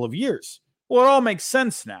last couple of years, well, it all makes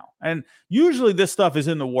sense now. And usually this stuff is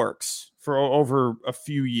in the works for over a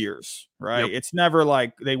few years, right? Yep. It's never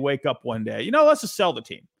like they wake up one day, let's just sell the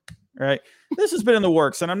team, right? This has been in the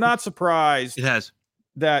works, and I'm not surprised it has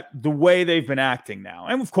that the way they've been acting now.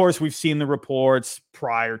 And of course, we've seen the reports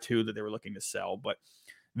prior to that they were looking to sell, but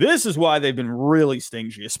this is why they've been really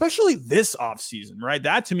stingy, especially this offseason, right?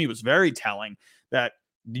 That to me was very telling that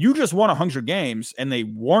you just won 100 games and they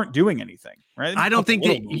weren't doing anything, right? I don't think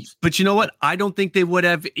but you know what? I don't think they would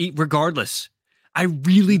have regardless. I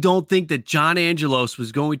really don't think that John Angelos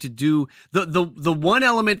was going to do the one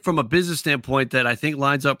element from a business standpoint that I think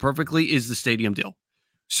lines up perfectly is the stadium deal.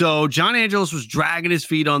 So John Angelos was dragging his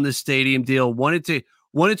feet on this stadium deal, wanted to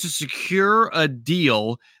secure a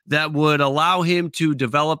deal that would allow him to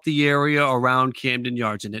develop the area around Camden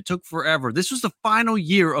Yards. And it took forever. This was the final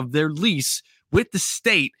year of their lease with the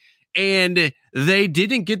state. And they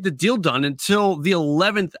didn't get the deal done until the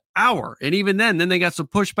 11th hour. And even then they got some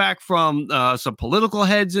pushback from some political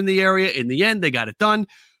heads in the area. In the end, they got it done.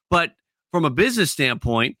 But from a business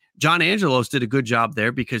standpoint, John Angelos did a good job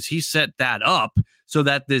there because he set that up so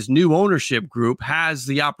that this new ownership group has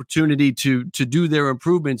the opportunity to do their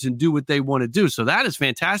improvements and do what they want to do. So that is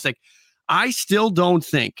fantastic. I still don't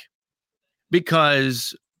think,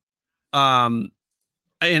 because and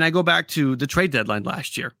I go back to the trade deadline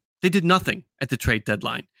last year. They did nothing at the trade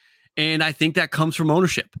deadline. And I think that comes from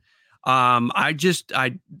ownership. The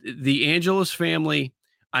Angelos family,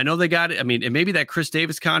 I know they got it. I mean, and maybe that Chris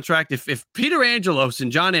Davis contract, if Peter Angelos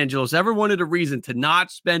and John Angelos ever wanted a reason to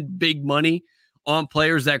not spend big money on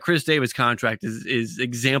players, that Chris Davis contract is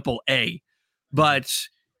example A. But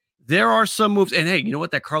there are some moves. And hey, you know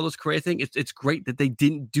what? That Carlos Correa thing, it's great that they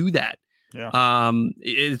didn't do that. Yeah.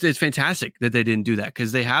 It's fantastic that they didn't do that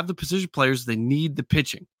because they have the position players. They need the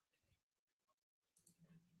pitching.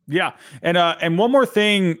 Yeah. And one more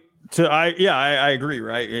thing I agree.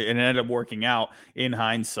 Right. It ended up working out in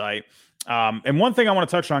hindsight. And one thing I want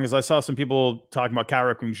to touch on is I saw some people talking about Cal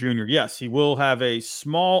Ripken Jr. Yes, he will have a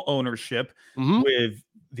small ownership with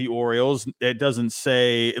the Orioles. It doesn't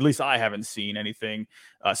say, at least I haven't seen anything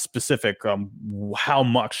specific how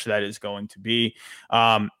much that is going to be.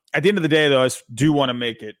 At the end of the day, though, I do want to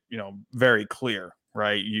make it, very clear,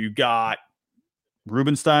 right? You got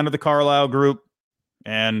Rubenstein of the Carlisle Group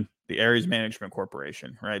and the Aries Management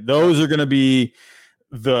Corporation, right? Those are going to be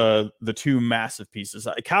the two massive pieces.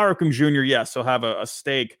 Cal Ripken Jr., yes, he'll have a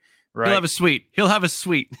stake, right? He'll have a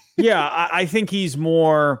suite. Yeah, I think he's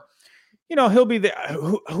more, he'll be there.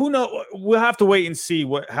 Who knows? We'll have to wait and see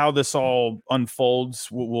how this all unfolds.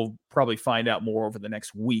 We'll probably find out more over the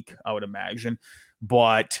next week, I would imagine.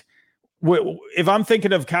 But if I'm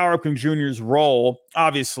thinking of Cal Ripken Jr.'s role,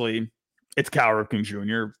 obviously it's Cal Ripken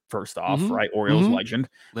Jr. first off, right? Orioles legend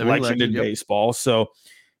in baseball. So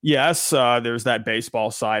yes, there's that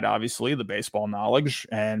baseball side, obviously the baseball knowledge.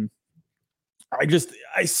 And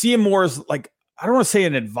I see him more as like, I don't want to say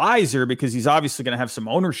an advisor because he's obviously going to have some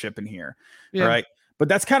ownership in here. Yeah. Right. But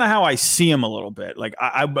that's kind of how I see him a little bit. Like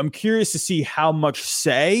I'm curious to see how much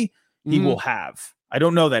say he will have. I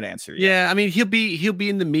don't know that answer yet. Yeah, I mean, he'll be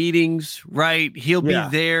in the meetings, right? He'll be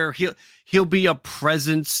there. He'll be a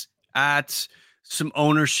presence at some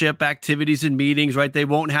ownership activities and meetings, right? They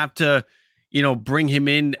won't have to, bring him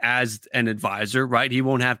in as an advisor, right? He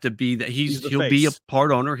won't have to be that. He'll be a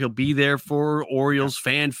part owner. He'll be there for Orioles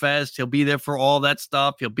Fan Fest. He'll be there for all that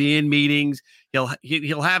stuff. He'll be in meetings. He'll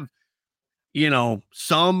have,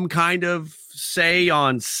 some kind of say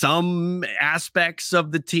on some aspects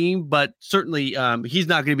of the team, but certainly he's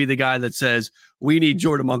not going to be the guy that says we need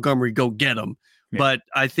Jordan Montgomery, go get him. Yeah. But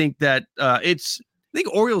I think that I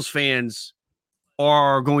think Orioles fans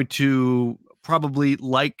are going to probably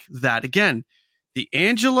like that. Again, the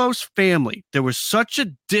Angelos family, there was such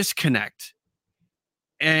a disconnect.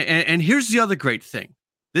 And here's the other great thing.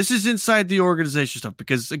 This is inside the organization stuff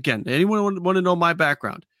because, again, anyone want to know my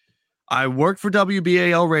background? I worked for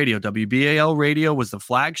WBAL Radio. WBAL Radio was the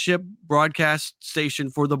flagship broadcast station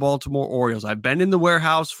for the Baltimore Orioles. I've been in the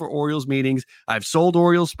warehouse for Orioles meetings. I've sold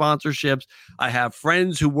Orioles sponsorships. I have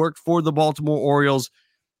friends who worked for the Baltimore Orioles.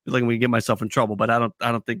 I feel like I'm going to get myself in trouble, but I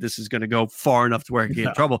don't think this is going to go far enough to where I can get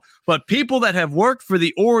in trouble. But people that have worked for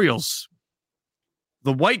the Orioles,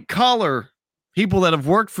 the white collar people that have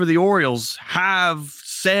worked for the Orioles have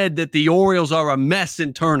said that the Orioles are a mess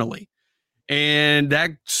internally. And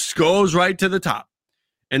that goes right to the top.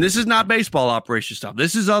 And this is not baseball operation stuff.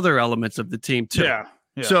 This is other elements of the team too. Yeah.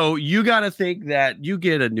 So you got to think that you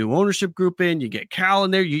get a new ownership group in, you get Cal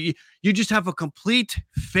in there, you just have a complete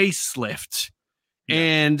facelift. Yeah.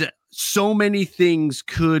 And so many things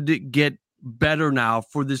could get better now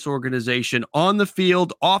for this organization on the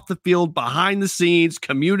field, off the field, behind the scenes,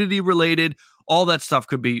 community related, all that stuff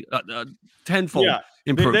could be tenfold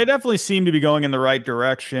improved. They definitely seem to be going in the right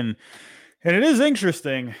direction. And it is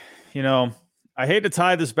interesting, I hate to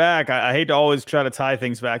tie this back. I hate to always try to tie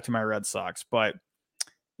things back to my Red Sox, but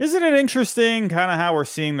isn't it interesting kind of how we're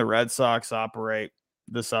seeing the Red Sox operate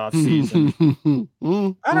this offseason?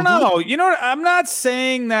 I don't know. I'm not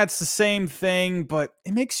saying that's the same thing, but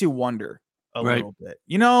it makes you wonder a little bit.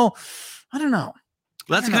 I don't know.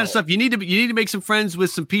 That's the kind of stuff you need to make some friends with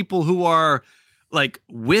some people who are like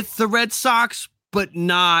with the Red Sox, but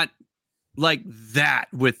not like that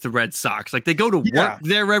with the Red Sox. Like they go to work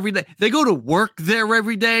there every day. They go to work there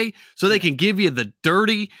every day so they can give you the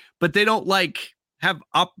dirty, but they don't have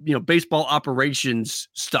baseball operations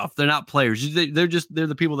stuff. They're not players. They're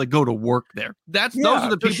the people that go to work there. Those are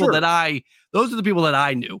the people that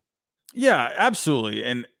I knew. Yeah, absolutely.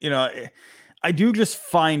 And, I do just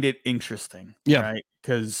find it interesting. Yeah. Right.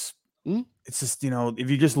 Because Mm. it's just, if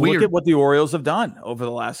you just Weird. look at what the Orioles have done over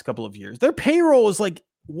the last couple of years, their payroll is like,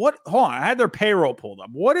 what? Hold on. I had their payroll pulled up.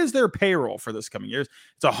 What is their payroll for this coming year? It's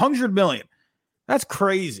 $100 million. That's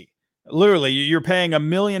crazy. Literally, you're paying $1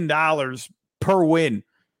 million per win.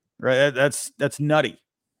 Right. That's nutty.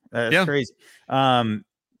 That's crazy.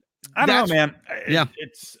 I don't know, man. Yeah.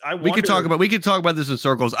 We could talk about this in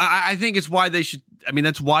circles. I think it's why they should. I mean,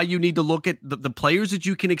 that's why you need to look at the players that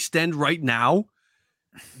you can extend right now.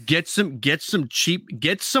 Get some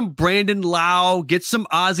Brandon Lau, get some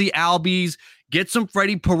Ozzie Albies, get some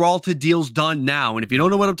Freddie Peralta deals done now. And if you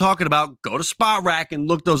don't know what I'm talking about, go to Spot Rack and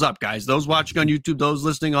look those up, guys. Those watching on YouTube, those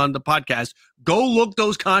listening on the podcast, go look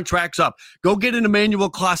those contracts up. Go get an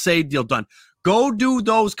Emmanuel Clase deal done. Go do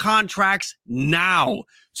those contracts now.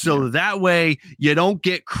 So that way you don't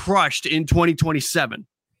get crushed in 2027.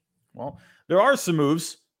 Well, there are some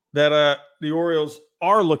moves that the Orioles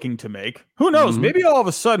are looking to make. Who knows? Maybe all of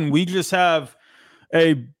a sudden we just have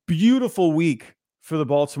a beautiful week for the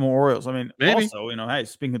Baltimore Orioles. I mean, also, hey,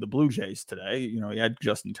 speaking of the Blue Jays today, you had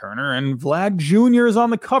Justin Turner and Vlad Jr. is on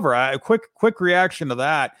the cover. A quick reaction to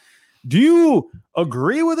that. Do you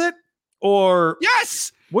agree with it? Or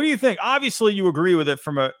yes? What do you think? Obviously, you agree with it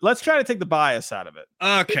let's try to take the bias out of it.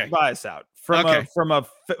 Okay. Take the bias out. From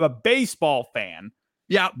a baseball fan.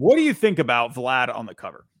 Yeah. What do you think about Vlad on the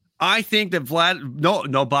cover? I think that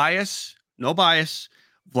no bias.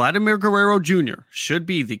 Vladimir Guerrero Jr. should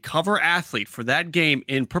be the cover athlete for that game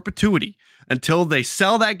in perpetuity until they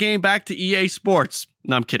sell that game back to EA Sports.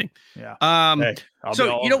 No, I'm kidding. Yeah. I'll be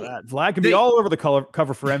all over that. Vlad can be all over the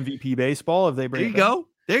cover for MVP baseball if they bring it back.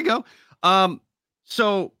 There you go.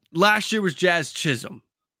 So last year was Jazz Chisholm,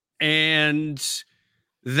 and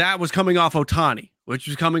that was coming off Ohtani, which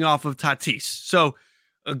was coming off of Tatis. So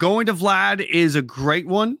going to Vlad is a great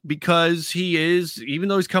one because he is, even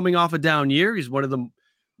though he's coming off a down year, he's one of the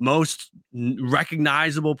most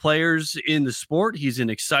recognizable players in the sport. He's an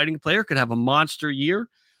exciting player, could have a monster year.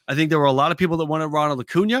 I think there were a lot of people that wanted Ronald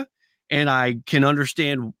Acuna, and I can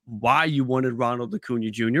understand why you wanted Ronald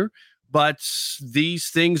Acuna Jr., but these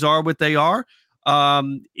things are what they are.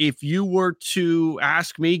 If you were to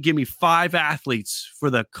ask me, give me 5 athletes for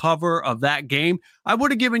the cover of that game, I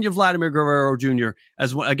would have given you Vladimir Guerrero Jr.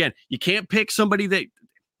 as well. Again, you can't pick somebody that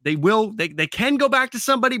they can go back to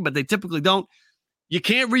somebody, but they typically don't. You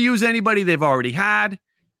can't reuse anybody they've already had.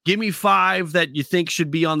 Give me 5 that you think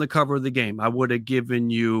should be on the cover of the game. I would have given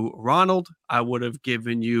you Ronald. I would have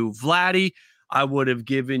given you Vladdy. I would have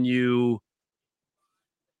given you,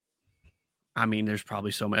 I mean, there's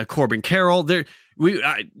probably so many. Corbin Carroll. There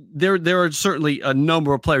are certainly a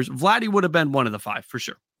number of players. Vladdy would have been one of the 5 for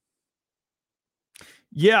sure.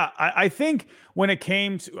 Yeah, I think when it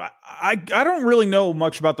came to, I don't really know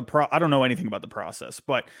much about I don't know anything about the process,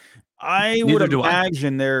 but I would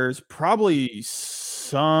imagine there's probably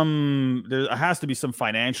there has to be some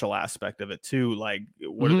financial aspect of it too. Like,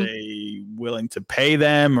 what are they willing to pay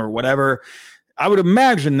them or whatever? I would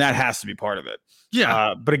imagine that has to be part of it.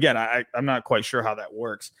 Yeah. But again, I'm not quite sure how that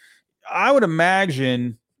works. I would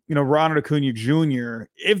imagine, Ronald Acuna Jr.,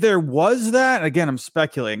 if there was that, again, I'm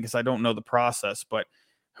speculating because I don't know the process, but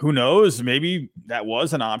who knows? Maybe that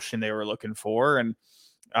was an option they were looking for. And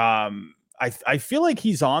I feel like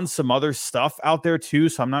he's on some other stuff out there too.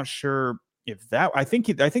 So I'm not sure if that, I think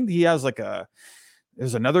he has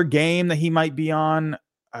there's another game that he might be on,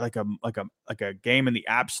 like a game in the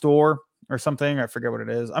App Store or something. I forget what it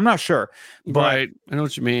is. I'm not sure. But, right. I know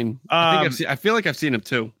what you mean. I feel like I've seen him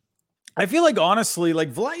too. I feel like, honestly,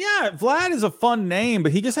 like Vlad is a fun name,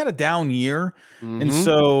 but he just had a down year. And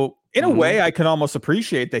so in a way, I can almost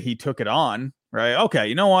appreciate that he took it on, right? Okay,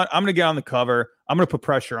 you know what? I'm going to get on the cover. I'm going to put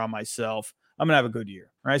pressure on myself. I'm going to have a good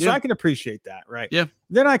year, right? Yeah. So I can appreciate that, right? Yeah.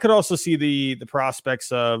 Then I could also see the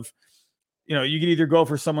prospects of, you could either go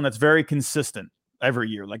for someone that's very consistent every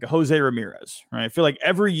year, like a Jose Ramirez, right? I feel like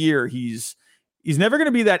every year he's never going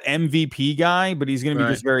to be that MVP guy, but he's going to be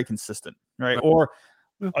just very consistent, right? Or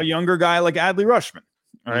a younger guy like Adley Rutschman,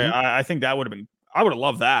 right? I think that would have been, I would have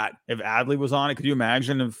loved that if Adley was on it. Could you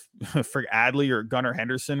imagine if for Adley or Gunnar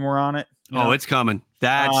Henderson were on it? It's coming.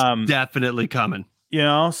 That's definitely coming.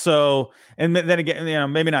 So, and then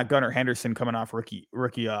again, maybe not Gunnar Henderson coming off a rookie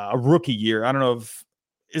year. I don't know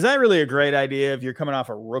is that really a great idea if you're coming off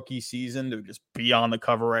a rookie season to just be on the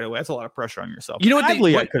cover right away? That's a lot of pressure on yourself.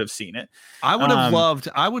 Adley, I could have seen it. I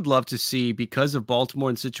would love to see, because of Baltimore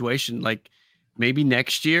and situation, like maybe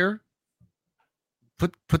next year,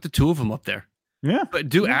 put the 2 of them up there. Yeah. But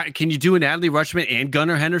can you do an Adley Rutschman and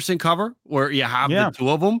Gunnar Henderson cover where you have the 2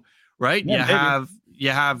 of them, right? Yeah, you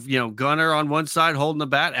have, Gunnar on one side holding the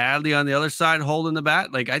bat, Adley on the other side holding the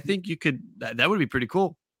bat. Like, I think you could, that would be pretty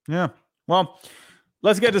cool. Yeah. Well,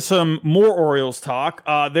 let's get to some more Orioles talk.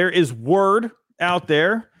 There is word out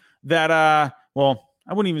there that, I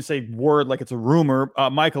wouldn't even say word like it's a rumor.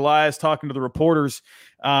 Mike Elias talking to the reporters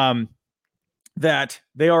that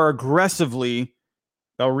they are aggressively,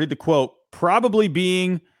 I'll read the quote, probably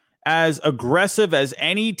being as aggressive as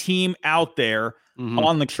any team out there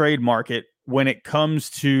on the trade market when it comes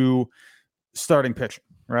to starting pitching,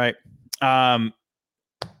 right? The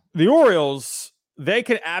Orioles, they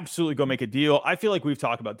could absolutely go make a deal. I feel like we've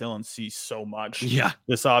talked about Dylan Cease so much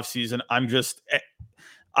this offseason.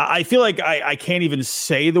 I feel like I can't even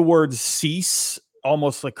say the word cease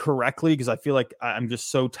almost like correctly because I feel like I'm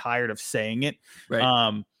just so tired of saying it. Right.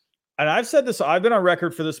 And I've said this, I've been on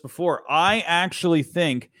record for this before. I actually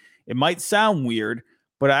think it might sound weird,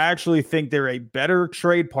 but I actually think they're a better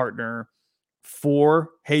trade partner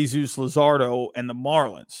for Jesus Luzardo and the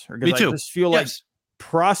Marlins. Me too. I just feel like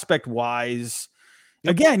prospect wise,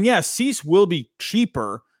 again, yes, Cease will be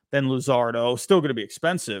cheaper than Luzardo, still going to be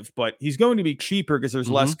expensive, but he's going to be cheaper because there's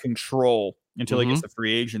less control until he gets the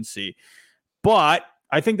free agency. But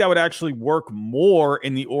I think that would actually work more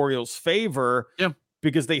in the Orioles' favor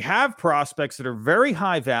because they have prospects that are very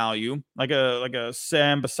high value, like a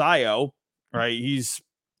Sam Basayo, right? He's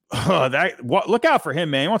look out for him,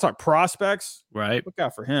 man. You want to talk prospects, right? Look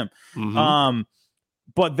out for him.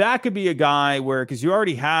 But that could be a guy where, because you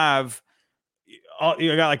already have,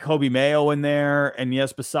 you got like Kobe Mayo in there, and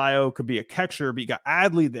yes, Basayo could be a catcher, but you got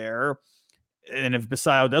Adley there. And if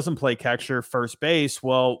Basayo doesn't play catcher, first base,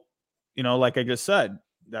 well, like I just said,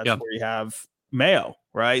 that's where you have Mayo,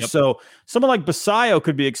 right? So someone like Basayo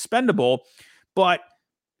could be expendable, but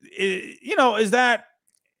is that,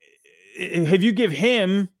 if you give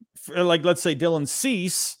him, like, let's say Dylan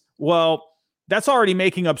Cease, well, that's already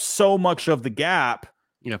making up so much of the gap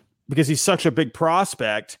because he's such a big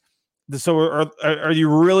prospect. So are you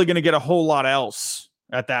really going to get a whole lot else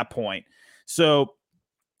at that point? So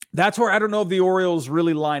that's where I don't know if the Orioles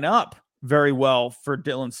really line up very well for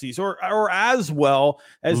Dylan Cease or as well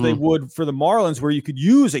as they would for the Marlins, where you could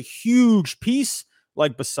use a huge piece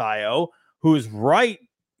like Basayo, who is right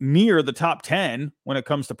near the top 10 when it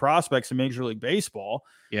comes to prospects in Major League Baseball.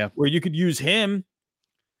 Yeah. Where you could use him,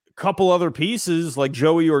 a couple other pieces like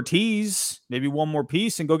Joey Ortiz, maybe one more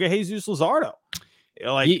piece, and go get Jesus Luzardo.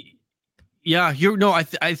 I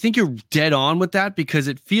think you're dead on with that, because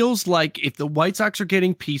it feels like if the White Sox are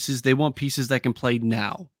getting pieces, they want pieces that can play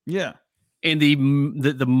now. Yeah. And the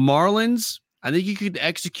Marlins, I think you could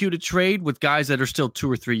execute a trade with guys that are still 2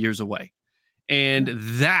 or 3 years away. And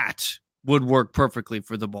that would work perfectly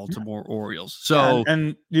for the Baltimore Orioles. So,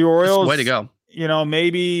 and the Orioles, way to go.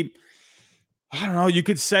 Maybe, I don't know, you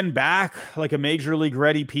could send back like a Major League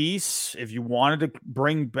ready piece if you wanted to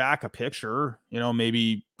bring back a pitcher,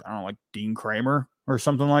 maybe, I don't know, like Dean Kramer or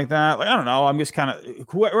something like that. Like, I don't know. I'm just kind of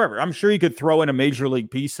whoever. I'm sure you could throw in a Major League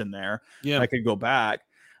piece in there. Yeah. That could go back.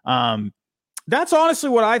 That's honestly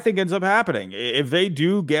what I think ends up happening. If they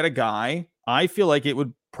do get a guy, I feel like it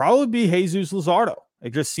would probably be Jesus Luzardo.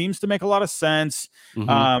 It just seems to make a lot of sense.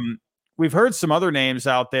 We've heard some other names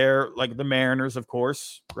out there, like the Mariners, of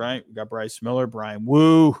course, right? We got Bryce Miller, Brian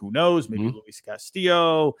Wu, who knows? Maybe Luis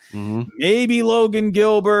Castillo, maybe Logan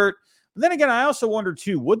Gilbert. But then again, I also wonder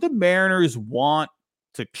too, would the Mariners want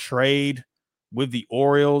to trade with the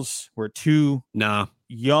Orioles, where two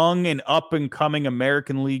young and up and coming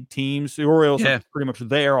American League teams? The Orioles are pretty much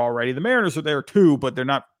there already. The Mariners are there too, but they're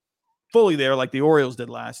not fully there like the Orioles did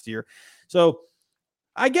last year. So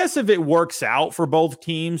I guess if it works out for both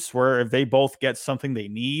teams, where if they both get something they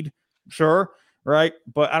need, sure, right?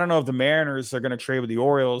 But I don't know if the Mariners are going to trade with the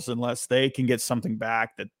Orioles unless they can get something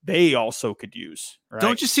back that they also could use, right?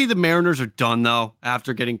 Don't you see the Mariners are done, though,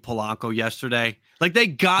 after getting Polanco yesterday? Like, they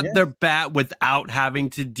got their bat without having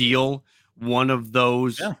to deal one of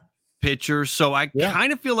those pitchers. So I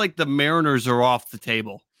kind of feel like the Mariners are off the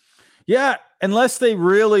table. Yeah, unless they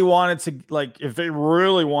really wanted to, like, if they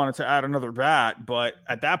really wanted to add another bat, but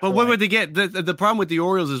at that point, but what would they get? The problem with the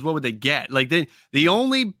Orioles is, what would they get? Like, the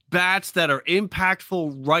only bats that are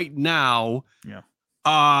impactful right now. Yeah.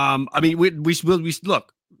 I mean, we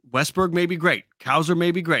look. Westberg may be great. Kauser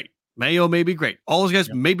may be great. Mayo may be great. All those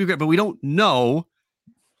guys may be great, but we don't know.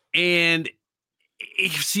 And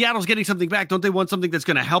if Seattle's getting something back, don't they want something that's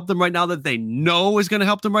going to help them right now, that they know is going to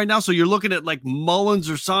help them right now? So you're looking at like Mullins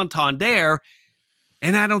or Santander,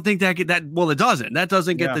 and I don't think that it doesn't. That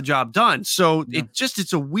doesn't get the job done. So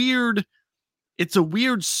it's a weird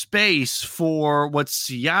space for what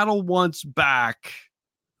Seattle wants back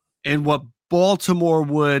and what Baltimore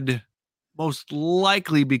would most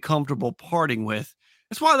likely be comfortable parting with.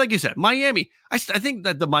 That's why, like you said, Miami. I think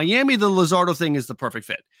that the Luzardo thing is the perfect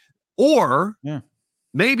fit. Or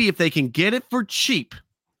maybe if they can get it for cheap,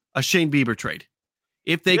 a Shane Bieber trade.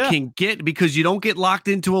 If they can get, because you don't get locked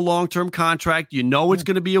into a long-term contract, you know it's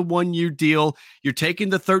going to be a 1-year deal. You're taking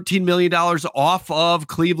the $13 million off of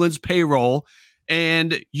Cleveland's payroll,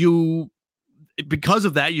 and because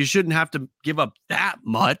of that, you shouldn't have to give up that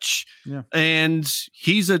much. Yeah. And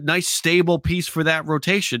he's a nice, stable piece for that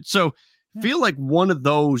rotation. So I feel like one of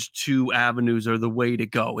those two avenues are the way to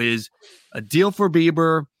go, is a deal for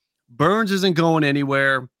Bieber. Burns isn't going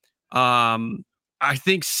anywhere. I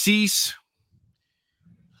think Cease.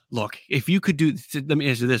 Look, if you could do, let me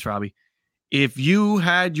answer this, Robbie. If you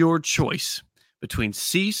had your choice between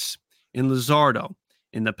Cease and Luzardo,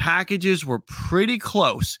 and the packages were pretty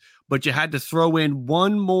close, but you had to throw in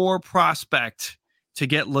one more prospect to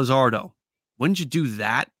get Luzardo, wouldn't you do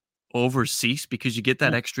that over Cease because you get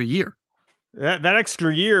that extra year? That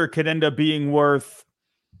extra year could end up being worth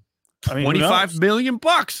 $25 million.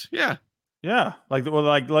 Yeah. Yeah. Like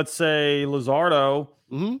let's say Luzardo.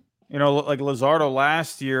 Mm-hmm. You know, like Luzardo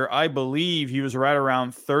last year, I believe he was right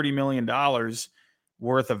around $30 million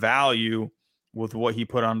worth of value with what he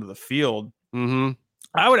put onto the field. Mm-hmm.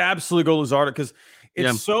 I would absolutely go Luzardo because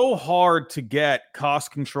it's so hard to get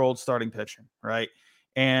cost-controlled starting pitching, right?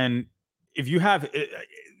 And if you have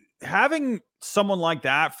having someone like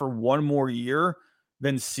that for one more year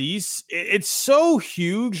than Cease, it's so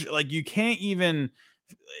huge. Like you can't even.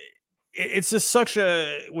 It's just such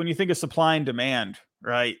a, when you think of supply and demand,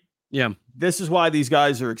 right? Yeah. This is why these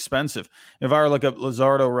guys are expensive. If I were to look up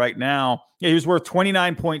Luzardo right now, he was worth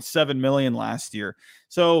 $29.7 million last year.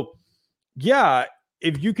 So yeah,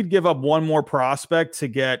 if you could give up one more prospect to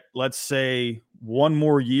get, let's say, one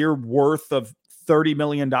more year worth of $30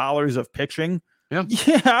 million of pitching.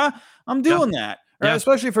 Yeah, I'm doing that. Right? Yeah.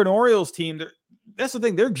 Especially for an Orioles team. That's the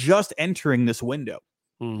thing. They're just entering this window.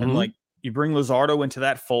 Mm-hmm. And like, you bring Luzardo into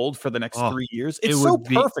that fold for the next 3 years. It's so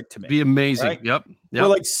perfect to me. Be amazing. Right? Yep. Where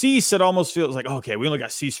like Cease, it almost feels like, okay, we only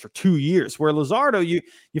got Cease for 2 years. Where Luzardo, you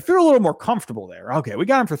feel a little more comfortable there. Okay, we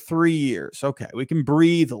got him for 3 years. Okay, we can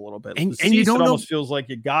breathe a little bit. And Cease, you don't almost feels like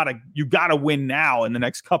you gotta win now in the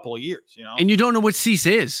next couple of years. You know, and you don't know what Cease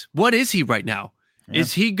is. What is he right now? Yeah.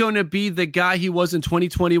 Is he going to be the guy he was in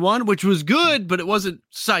 2021, which was good, but it wasn't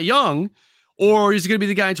Cy Young, or is he going to be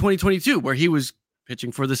the guy in 2022 where he was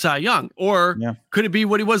pitching for the Cy Young, or could it be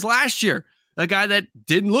what he was last year? A guy that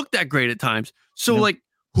didn't look that great at times. So like,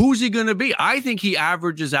 who's he going to be? I think he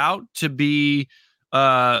averages out to be,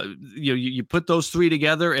 you put those three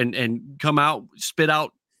together and come out, spit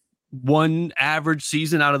out one average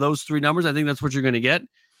season out of those three numbers. I think that's what you're going to get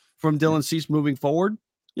from Dylan Cease moving forward.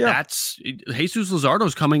 Yeah. That's Jesus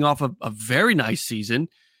Luzardo's coming off a very nice season.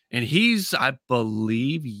 And he's, I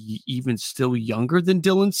believe, even still younger than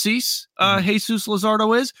Dylan Cease, Jesus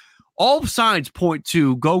Luzardo is. All signs point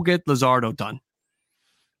to go get Luzardo done.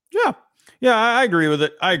 Yeah, I agree with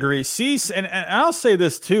it. I agree. Cease, and I'll say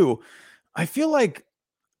this too. I feel like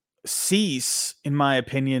Cease, in my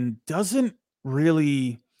opinion, doesn't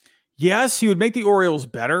really. Yes, he would make the Orioles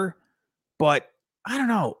better, but I don't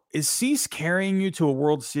know. Is Cease carrying you to a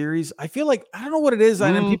World Series? I feel like, I don't know what it is.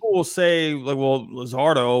 And then people will say, like, well,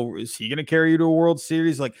 Luzardo, is he going to carry you to a World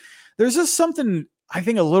Series? Like, there's just something, I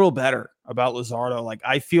think, a little better about Luzardo. Like,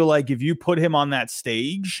 I feel like if you put him on that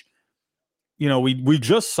stage, you know, we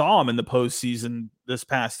just saw him in the postseason this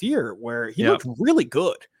past year where he looked really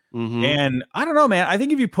good. Mm-hmm. And I don't know, man. I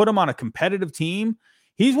think if you put him on a competitive team,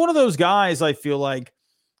 he's one of those guys, I feel like,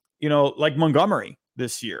 you know, like Montgomery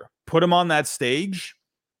this year. Put him on that stage,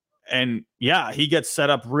 and he gets set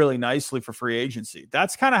up really nicely for free agency.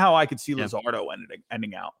 That's kind of how I could see Luzardo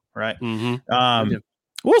ending out, right? Mm-hmm.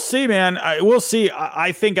 We'll see, man. We'll see.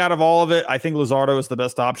 I think out of all of it, I think Luzardo is the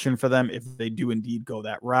best option for them if they do indeed go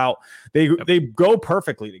that route. They go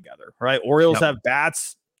perfectly together, right? Orioles have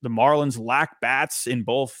bats. The Marlins lack bats in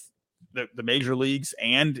both the major leagues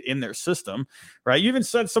and in their system, right? You even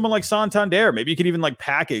said someone like Santander. Maybe you could even like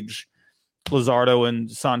package Luzardo and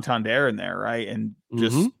Santander in there, right? And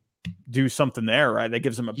just do something there, right? That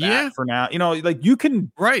gives them a bat for now. You know, like you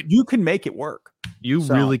can make it work. You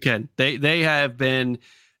really can. They have been,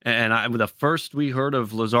 and the first we heard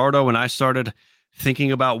of Luzardo, when I started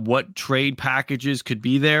thinking about what trade packages could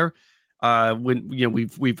be there, when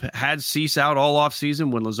we've had Cease out all off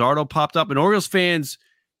season, when Luzardo popped up, and Orioles fans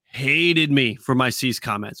hated me for my Cease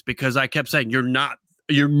comments because I kept saying you're not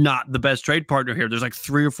the best trade partner here. There's like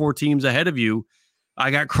 3 or 4 teams ahead of you.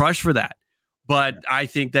 I got crushed for that. But I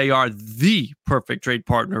think they are the perfect trade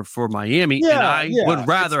partner for Miami. And I would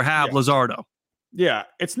rather have Luzardo. Yeah,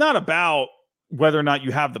 it's not about whether or not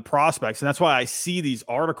you have the prospects. And that's why I see these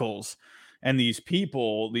articles and these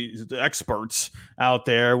people, these experts out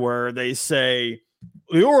there where they say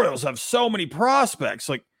the Orioles have so many prospects.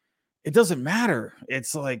 Like, it doesn't matter.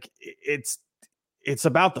 It's like it's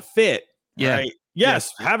about the fit, right?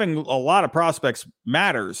 Yes, having a lot of prospects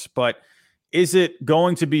matters, but is it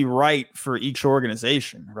going to be right for each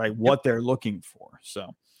organization, right? What they're looking for.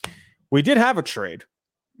 So we did have a trade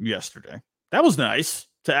yesterday. That was nice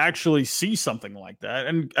to actually see something like that.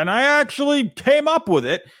 And I actually came up with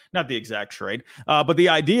it, not the exact trade, but the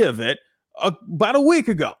idea of it about a week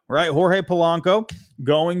ago, right? Jorge Polanco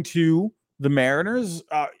going to the Mariners.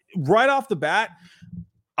 Right off the bat,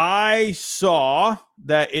 I saw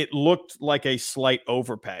that it looked like a slight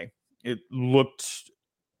overpay. It looked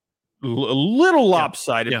a little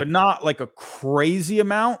lopsided, but not like a crazy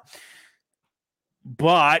amount.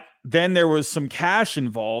 But then there was some cash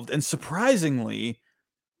involved, and surprisingly,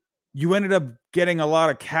 you ended up getting a lot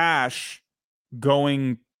of cash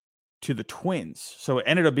going to the Twins. So it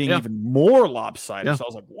ended up being even more lopsided. So I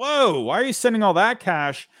was like, whoa, why are you sending all that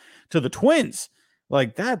cash to the Twins?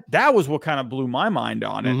 Like that was what kind of blew my mind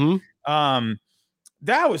on it.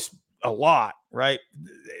 That was a lot, right?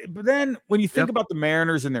 But then when you think about the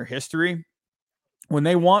Mariners and their history, when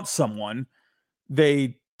they want someone,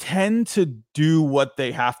 they tend to do what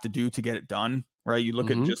they have to do to get it done, right? You look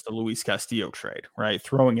at just the Luis Castillo trade, right?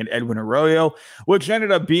 Throwing in Edwin Arroyo, which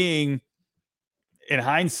ended up being, in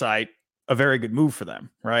hindsight, a very good move for them,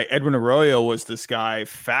 right? Edwin Arroyo was this guy,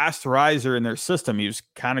 fast riser in their system. He was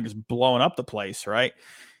kind of just blowing up the place, right?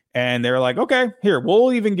 And they're like, okay, here,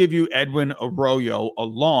 we'll even give you Edwin Arroyo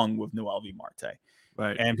along with Noel V. Marte.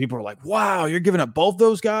 Right. And people are like, wow, you're giving up both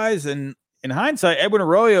those guys? And in hindsight, Edwin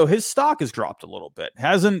Arroyo, his stock has dropped a little bit.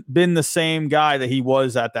 Hasn't been the same guy that he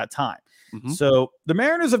was at that time. So the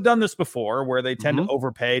Mariners have done this before where they tend to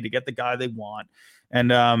overpay to get the guy they want. And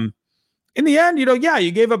in the end,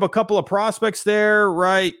 you gave up a couple of prospects there,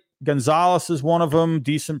 right? Gonzalez is one of them,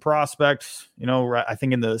 decent prospects, I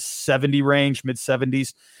think in the 70 range, mid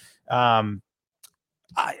 70s.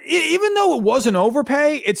 Even though it was an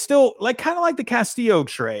overpay, it's still kind of like the Castillo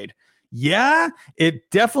trade. Yeah, it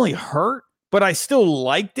definitely hurt, but I still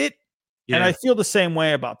liked it. Yeah. And I feel the same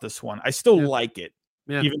way about this one. I still like it,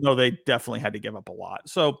 even though they definitely had to give up a lot.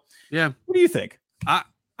 So, what do you think?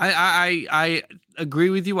 I agree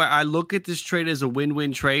with you. I look at this trade as a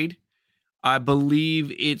win-win trade. I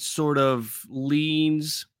believe it sort of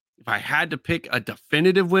leans, if I had to pick a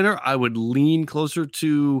definitive winner, I would lean closer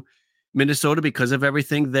to Minnesota because of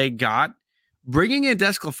everything they got. Bringing in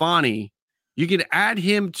Desclafani, you can add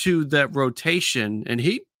him to that rotation, and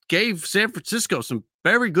he gave San Francisco some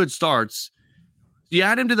very good starts. You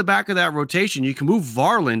add him to the back of that rotation, you can move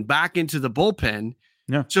Varland back into the bullpen.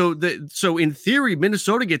 Yeah. So in theory,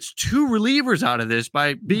 Minnesota gets two relievers out of this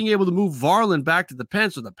by being able to move Varland back to the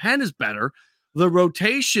pen. So the pen is better. The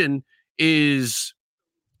rotation is,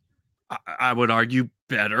 I would argue,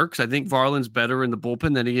 better because I think Varland's better in the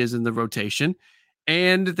bullpen than he is in the rotation.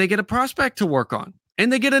 And they get a prospect to work on.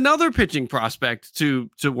 And they get another pitching prospect to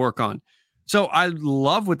work on. So I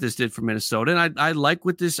love what this did for Minnesota. And I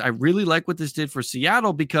really like what this did for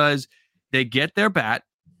Seattle because they get their bat.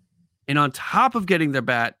 And on top of getting their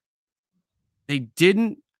bat, they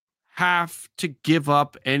didn't have to give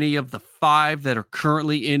up any of the five that are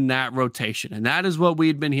currently in that rotation. And that is what we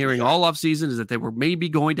had been hearing all offseason, is that they were maybe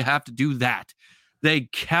going to have to do that. They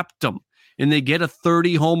kept them, and they get a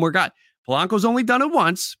 30-homer guy. Polanco's only done it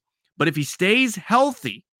once, but if he stays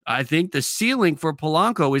healthy, I think the ceiling for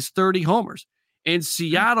Polanco is 30 homers. In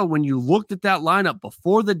Seattle, when you looked at that lineup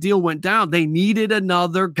before the deal went down, they needed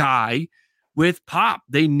another guy with pop.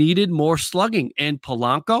 They needed more slugging. And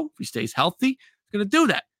Polanco, if he stays healthy, is going to do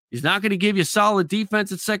that. He's not going to give you solid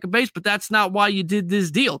defense at second base, but that's not why you did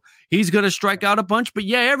this deal. He's going to strike out a bunch, but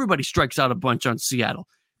everybody strikes out a bunch on Seattle.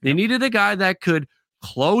 They needed a guy that could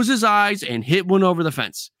close his eyes and hit one over the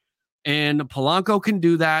fence. And Polanco can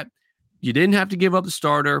do that. You didn't have to give up the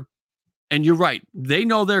starter. And you're right. They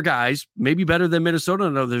know their guys, maybe better than Minnesota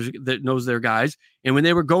knows their guys. And when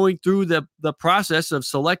they were going through the process of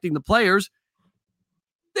selecting the players,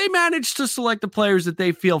 they managed to select the players that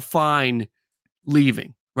they feel fine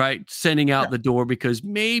leaving, right? Sending out the door because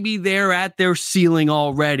maybe they're at their ceiling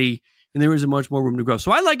already and there isn't much more room to grow.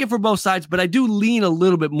 So I like it for both sides, but I do lean a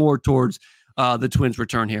little bit more towards the Twins'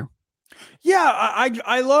 return here. Yeah,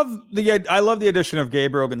 I love the addition of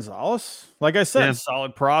Gabriel Gonzalez. Like I said,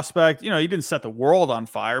 solid prospect. He didn't set the world on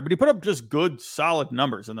fire, but he put up just good, solid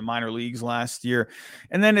numbers in the minor leagues last year.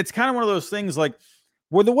 And then it's kind of one of those things like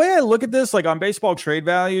where the way I look at this, like on baseball trade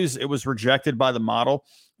values, it was rejected by the model.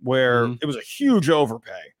 where it was a huge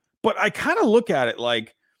overpay. But I kind of look at it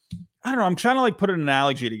like, I don't know, I'm trying to like put an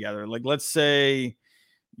analogy together. Like, let's say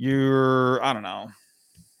let's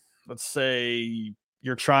say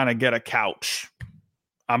you're trying to get a couch.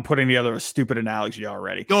 I'm putting together a stupid analogy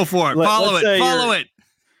already. Go for it. Follow it.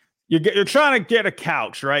 You're trying to get a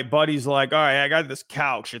couch, right? Buddy's like, all right, I got this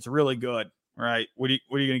couch. It's really good. Right? What are you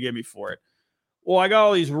going to give me for it? Well, I got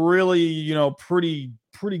all these really, pretty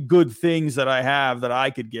good things that I have that I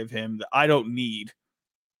could give him that I don't need.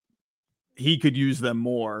 He could use them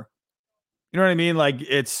more. You know what I mean? Like,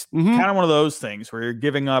 it's kind of one of those things where you're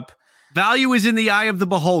giving up. Value is in the eye of the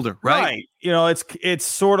beholder, right? Right. It's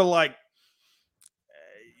sort of like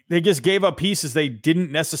they just gave up pieces they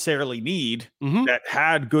didn't necessarily need that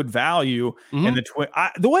had good value. And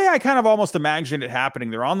the way I kind of almost imagined it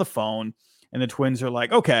happening, they're on the phone and the Twins are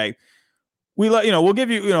like, okay, we'll give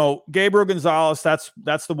you, Gabriel Gonzalez.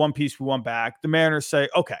 That's the one piece we want back. The Mariners say,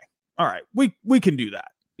 okay, all right, we can do that.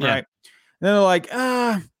 Yeah. Right. And then they're like,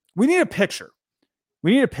 we need a pitcher.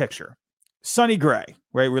 Sonny Gray,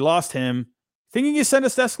 right? We lost him. Thinking you send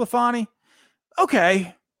us Desclafani?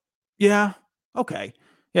 Okay. Yeah. Okay.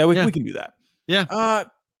 Yeah, we can do that. Yeah.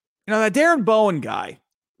 That Darren Bowen guy,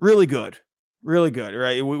 really good,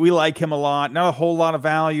 right? We like him a lot. Not a whole lot of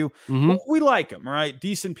value. But we like him, right?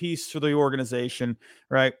 Decent piece for the organization,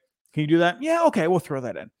 right? Can you do that? Yeah, okay, we'll throw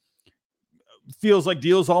that in. Feels like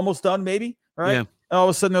deal's almost done, maybe, right? Yeah. And all of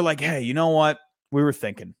a sudden they're like, hey, you know what? We were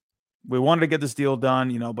thinking. We wanted to get this deal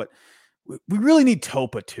done, but we really need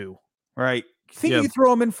Topa too, right? Think you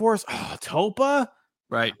throw him in for us? Oh, Topa?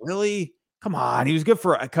 Right. Really? Come on. He was good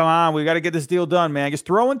come on. We got to get this deal done, man. Just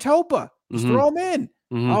throw in Topa. Just throw him in.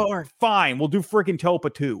 Oh, all right, fine. We'll do freaking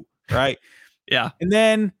Topa too, right? Yeah. And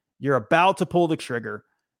then you're about to pull the trigger,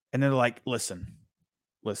 and they're like, listen,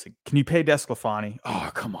 can you pay Desclafani? Oh,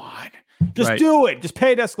 come on. Just do it. Just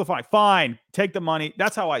pay Desclafani. Fine. Take the money.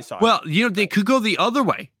 That's how I saw it. Well, they could go the other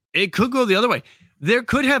way. It could go the other way. There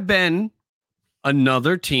could have been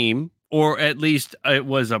another team, or at least it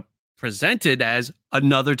was presented as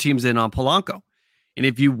another team's in on Polanco. And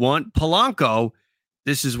if you want Polanco,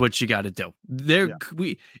 this is what you got to do. The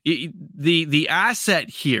asset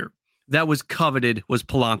here that was coveted was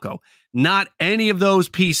Polanco, not any of those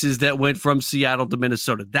pieces that went from Seattle to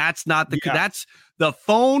Minnesota. That's not that's the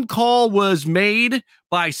phone call was made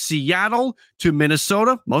by Seattle to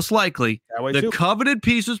Minnesota, most likely. The coveted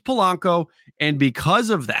piece was Polanco, and because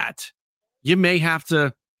of that, you may have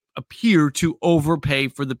to appear to overpay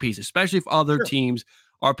for the piece, especially if other teams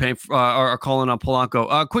are paying are calling on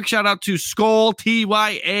Polanco. Quick shout out to Skull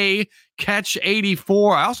TYA Catch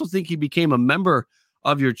 84. I also think he became a member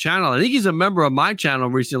of your channel. I think he's a member of my channel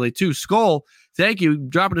recently too. Skull, thank you.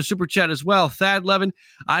 Dropping a super chat as well. Thad Levin,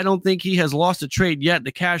 I don't think he has lost a trade yet.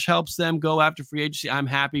 The cash helps them go after free agency. I'm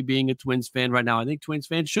happy being a Twins fan right now. I think Twins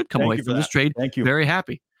fans should come away from this trade. Thank you. Very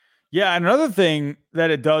happy. Yeah, and another thing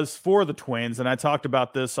that it does for the Twins, and I talked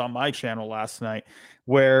about this on my channel last night,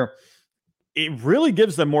 where it really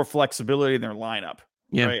gives them more flexibility in their lineup.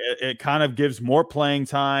 Yeah. Right? It kind of gives more playing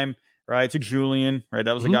time, right, to Julian, right?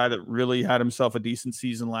 That was a guy that really had himself a decent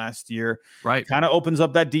season last year. Right. Kind of opens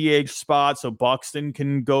up that DH spot so Buxton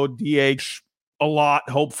can go DH a lot,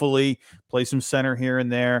 hopefully, play some center here and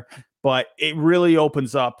there. But it really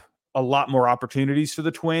opens up a lot more opportunities for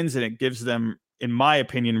the Twins, and it gives them, in my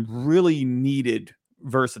opinion, really needed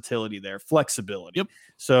versatility there, flexibility. Yep.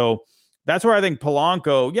 So that's where I think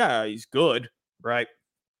Polanco, he's good, right?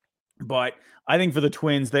 But I think for the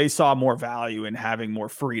Twins, they saw more value in having more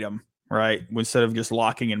freedom, right? Instead of just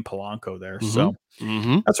locking in Polanco there. So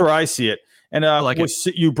that's where I see it. And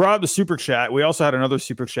you brought up the super chat. We also had another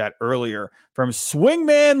super chat earlier from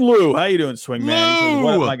Swingman Lou. How you doing, Swingman?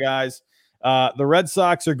 One of my guys. The Red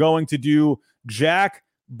Sox are going to do Jack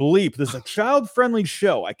Bleep. This is a child-friendly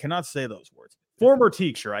show. I cannot say those words. Former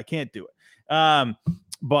teacher. I can't do it.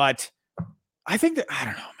 But I think that, I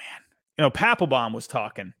don't know, man. Papelbon was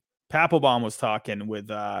talking.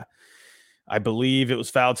 With, I believe it was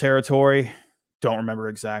Foul Territory. Don't remember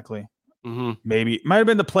exactly. Maybe it might have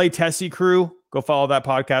been the Play Tessie crew. Go follow that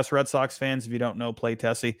podcast, Red Sox fans. If you don't know Play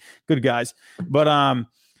Tessie, good guys. But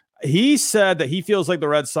he said that he feels like the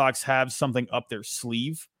Red Sox have something up their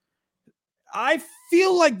sleeve. I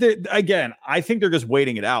feel like I think they're just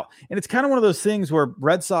waiting it out. And it's kind of one of those things where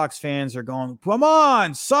Red Sox fans are going, come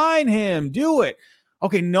on, sign him, do it.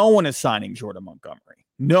 Okay, no one is signing Jordan Montgomery.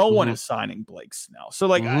 No one is signing Blake Snell. So,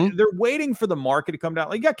 they're waiting for the market to come down.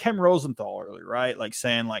 Like, you got Ken Rosenthal earlier, right? Like,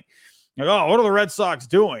 saying, oh, what are the Red Sox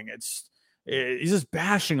doing? He's just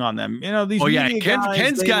bashing on them. These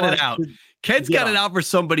Ken's got it out. Ken's got it out for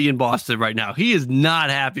somebody in Boston right now. He is not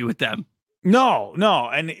happy with them. No.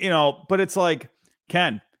 And, but it's like,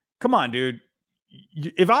 Ken, come on, dude.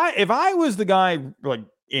 If I was the guy like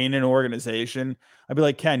in an organization, I'd be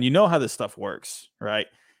like, Ken, you know how this stuff works, right?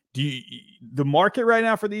 The market right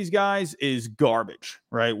now for these guys is garbage,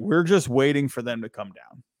 right? We're just waiting for them to come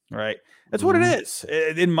down, right? That's what it is,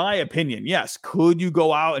 in my opinion. Yes. Could you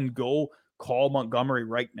go out and go call Montgomery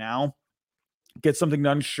right now, get something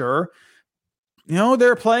done? Sure.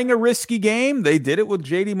 They're playing a risky game. They did it with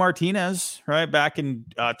JD Martinez, right? Back in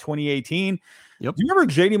 2018. Yep. Do you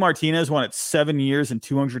remember JD Martinez won it 7 years and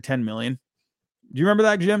 $210 million? Do you remember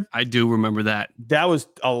that, Jim? I do remember that. That was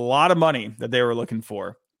a lot of money that they were looking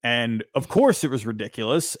for. And of course it was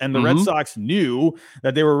ridiculous. And the Red Sox knew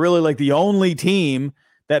that they were really like the only team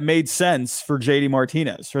that made sense for JD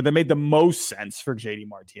Martinez, or that made the most sense for JD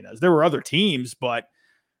Martinez. There were other teams, but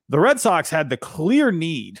the Red Sox had the clear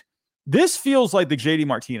need. This feels like the JD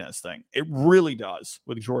Martinez thing. It really does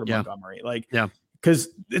with Jordan Montgomery. Because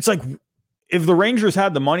it's like, if the Rangers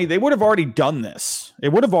had the money, they would have already done this. It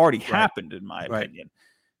would have already happened, in my opinion.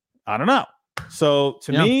 I don't know. So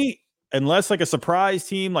to me, unless like a surprise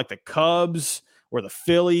team like the Cubs or the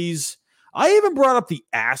Phillies, I even brought up the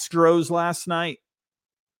Astros last night.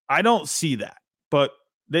 I don't see that, but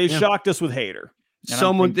they shocked us with Hader. There's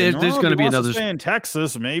going to be another in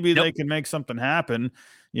Texas. Maybe they can make something happen.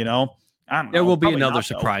 I don't know. There will be another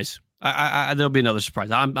surprise. There'll be another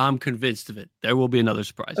surprise. I'm convinced of it. There will be another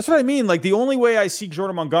surprise. That's what I mean. Like, the only way I see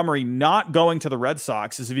Jordan Montgomery not going to the Red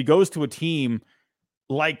Sox is if he goes to a team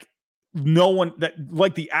like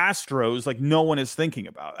the Astros, like no one is thinking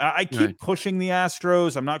about. I keep pushing the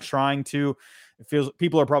Astros. I'm not trying to. It feels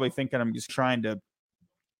people are probably thinking I'm just trying to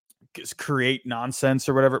just create nonsense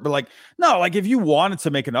or whatever. But like, no, like if you wanted to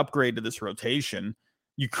make an upgrade to this rotation,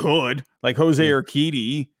 you could. Like Jose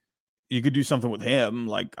Urquidy, you could do something with him.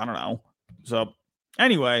 Like, I don't know. So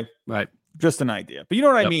anyway, just an idea. But you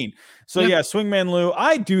know what I mean? So Swingman Lou,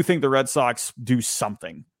 I do think the Red Sox do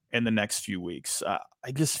something in the next few weeks.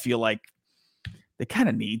 I just feel like they kind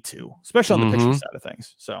of need to, especially on the pitching side of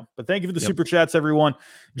things. So, but thank you for the super chats, everyone.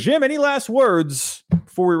 Jim, any last words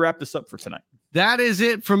before we wrap this up for tonight? That is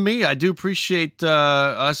it from me. I do appreciate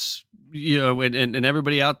us, and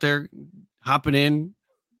everybody out there hopping in,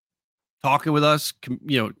 talking with us,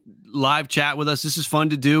 live chat with us. This is fun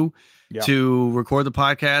to do, to record the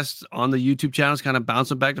podcast on the YouTube channels, kind of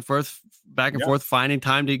bouncing back and forth, finding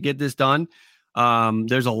time to get this done.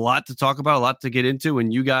 There's a lot to talk about, a lot to get into,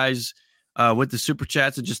 and you guys with the super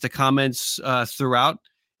chats and just the comments throughout,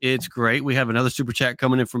 it's great. We have another super chat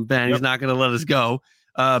coming in from Ben. He's not going to let us go.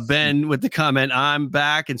 Ben with the comment, I'm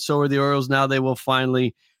back, and so are the Orioles. Now they will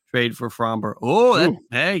finally trade for Fromber.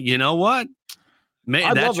 Hey, you know what?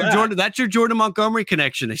 Man, that's your Jordan Montgomery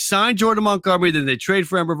connection. They signed Jordan Montgomery, then they trade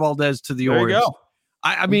for Framber Valdez to the Orioles.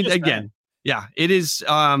 I mean, again, it is.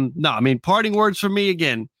 Parting words for me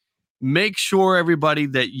again. Make sure, everybody,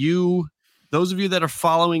 that those of you that are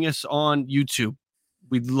following us on YouTube,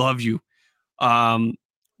 we love you.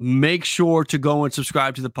 Make sure to go and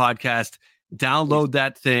subscribe to the podcast. Download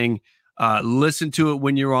that thing. Listen to it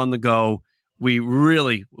when you're on the go. We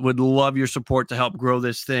really would love your support to help grow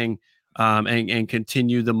this thing and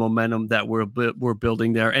continue the momentum that we're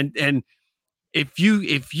building there. And if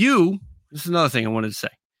you, this is another thing I wanted to say.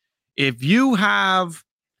 If you have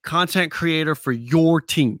content creator for your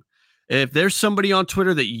team, if there's somebody on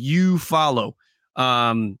Twitter that you follow,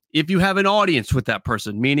 if you have an audience with that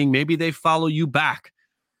person, meaning maybe they follow you back,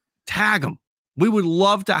 tag them. We would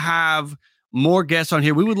love to have more guests on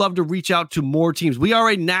here. We would love to reach out to more teams. We are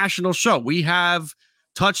a national show. We have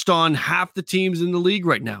touched on half the teams in the league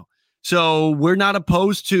right now. So we're not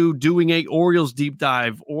opposed to doing a Orioles deep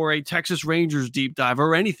dive or a Texas Rangers deep dive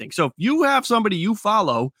or anything. So if you have somebody you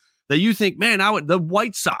follow that you think, man, the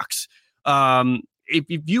White Sox, if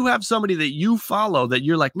you have somebody that you follow that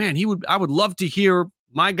you're like, man, I would love to hear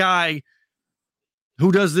my guy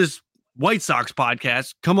who does this White Sox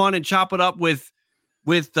podcast come on and chop it up with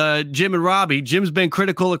Jim and Robbie. Jim's been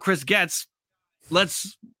critical of Chris Getz.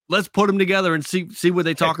 Let's put them together and see what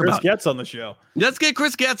they talk about. Chris Getz on the show. Let's get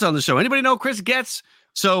Chris Getz on the show. Anybody know Chris Getz?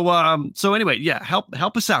 So anyway,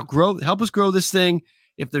 help us out. Help us grow this thing.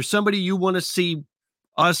 If there's somebody you want to see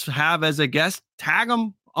us have as a guest, tag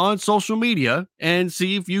them on social media and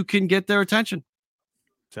see if you can get their attention.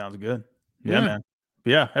 Sounds good. Yeah, man.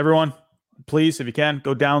 Yeah, everyone, please, if you can,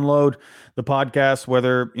 go download the podcast,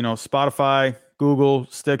 whether, Spotify, Google,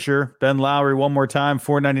 Stitcher. Ben Lowry, one more time,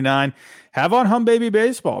 $4.99. Have on Hum Baby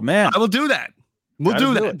Baseball, man. I will do that. We'll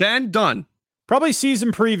do that. Ben, done. Probably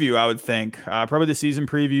season preview, I would think. Probably the season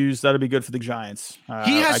previews. That'll be good for the Giants.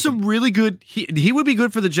 He has really good. He would be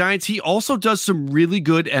good for the Giants. He also does some really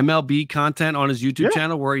good MLB content on his YouTube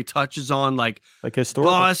channel where he touches on like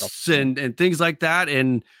historical busts and things like that.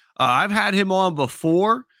 And I've had him on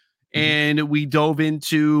before, and we dove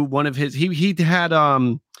into one of his. He had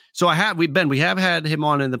So we have had him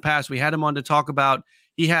on in the past. We had him on to talk about.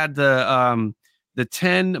 He had the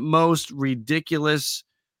 10 most ridiculous.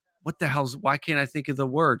 What the hell's? Why can't I think of the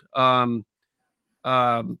word?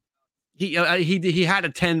 He had a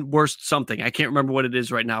 10 worst something. I can't remember what it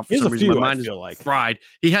is right now. For some reason, my mind is fried.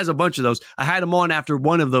 He has a bunch of those. I had him on after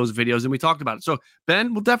one of those videos, and we talked about it. So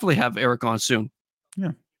Ben, we'll definitely have Eric on soon.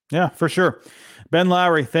 Yeah, for sure. Ben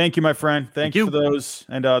Lowry, thank you, my friend. Thank you for those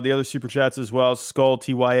and the other super chats as well. Skull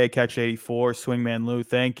TYA Catch 84 Swingman Lou,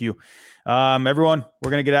 thank you. Everyone,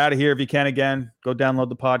 we're going to get out of here. If you can, again, go download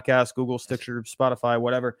the podcast, Google, Stitcher, Spotify,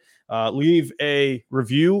 whatever. Leave a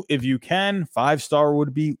review if you can. 5-star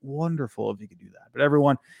would be wonderful if you could do that. But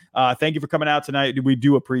everyone, thank you for coming out tonight. We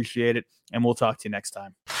do appreciate it, and we'll talk to you next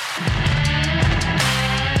time.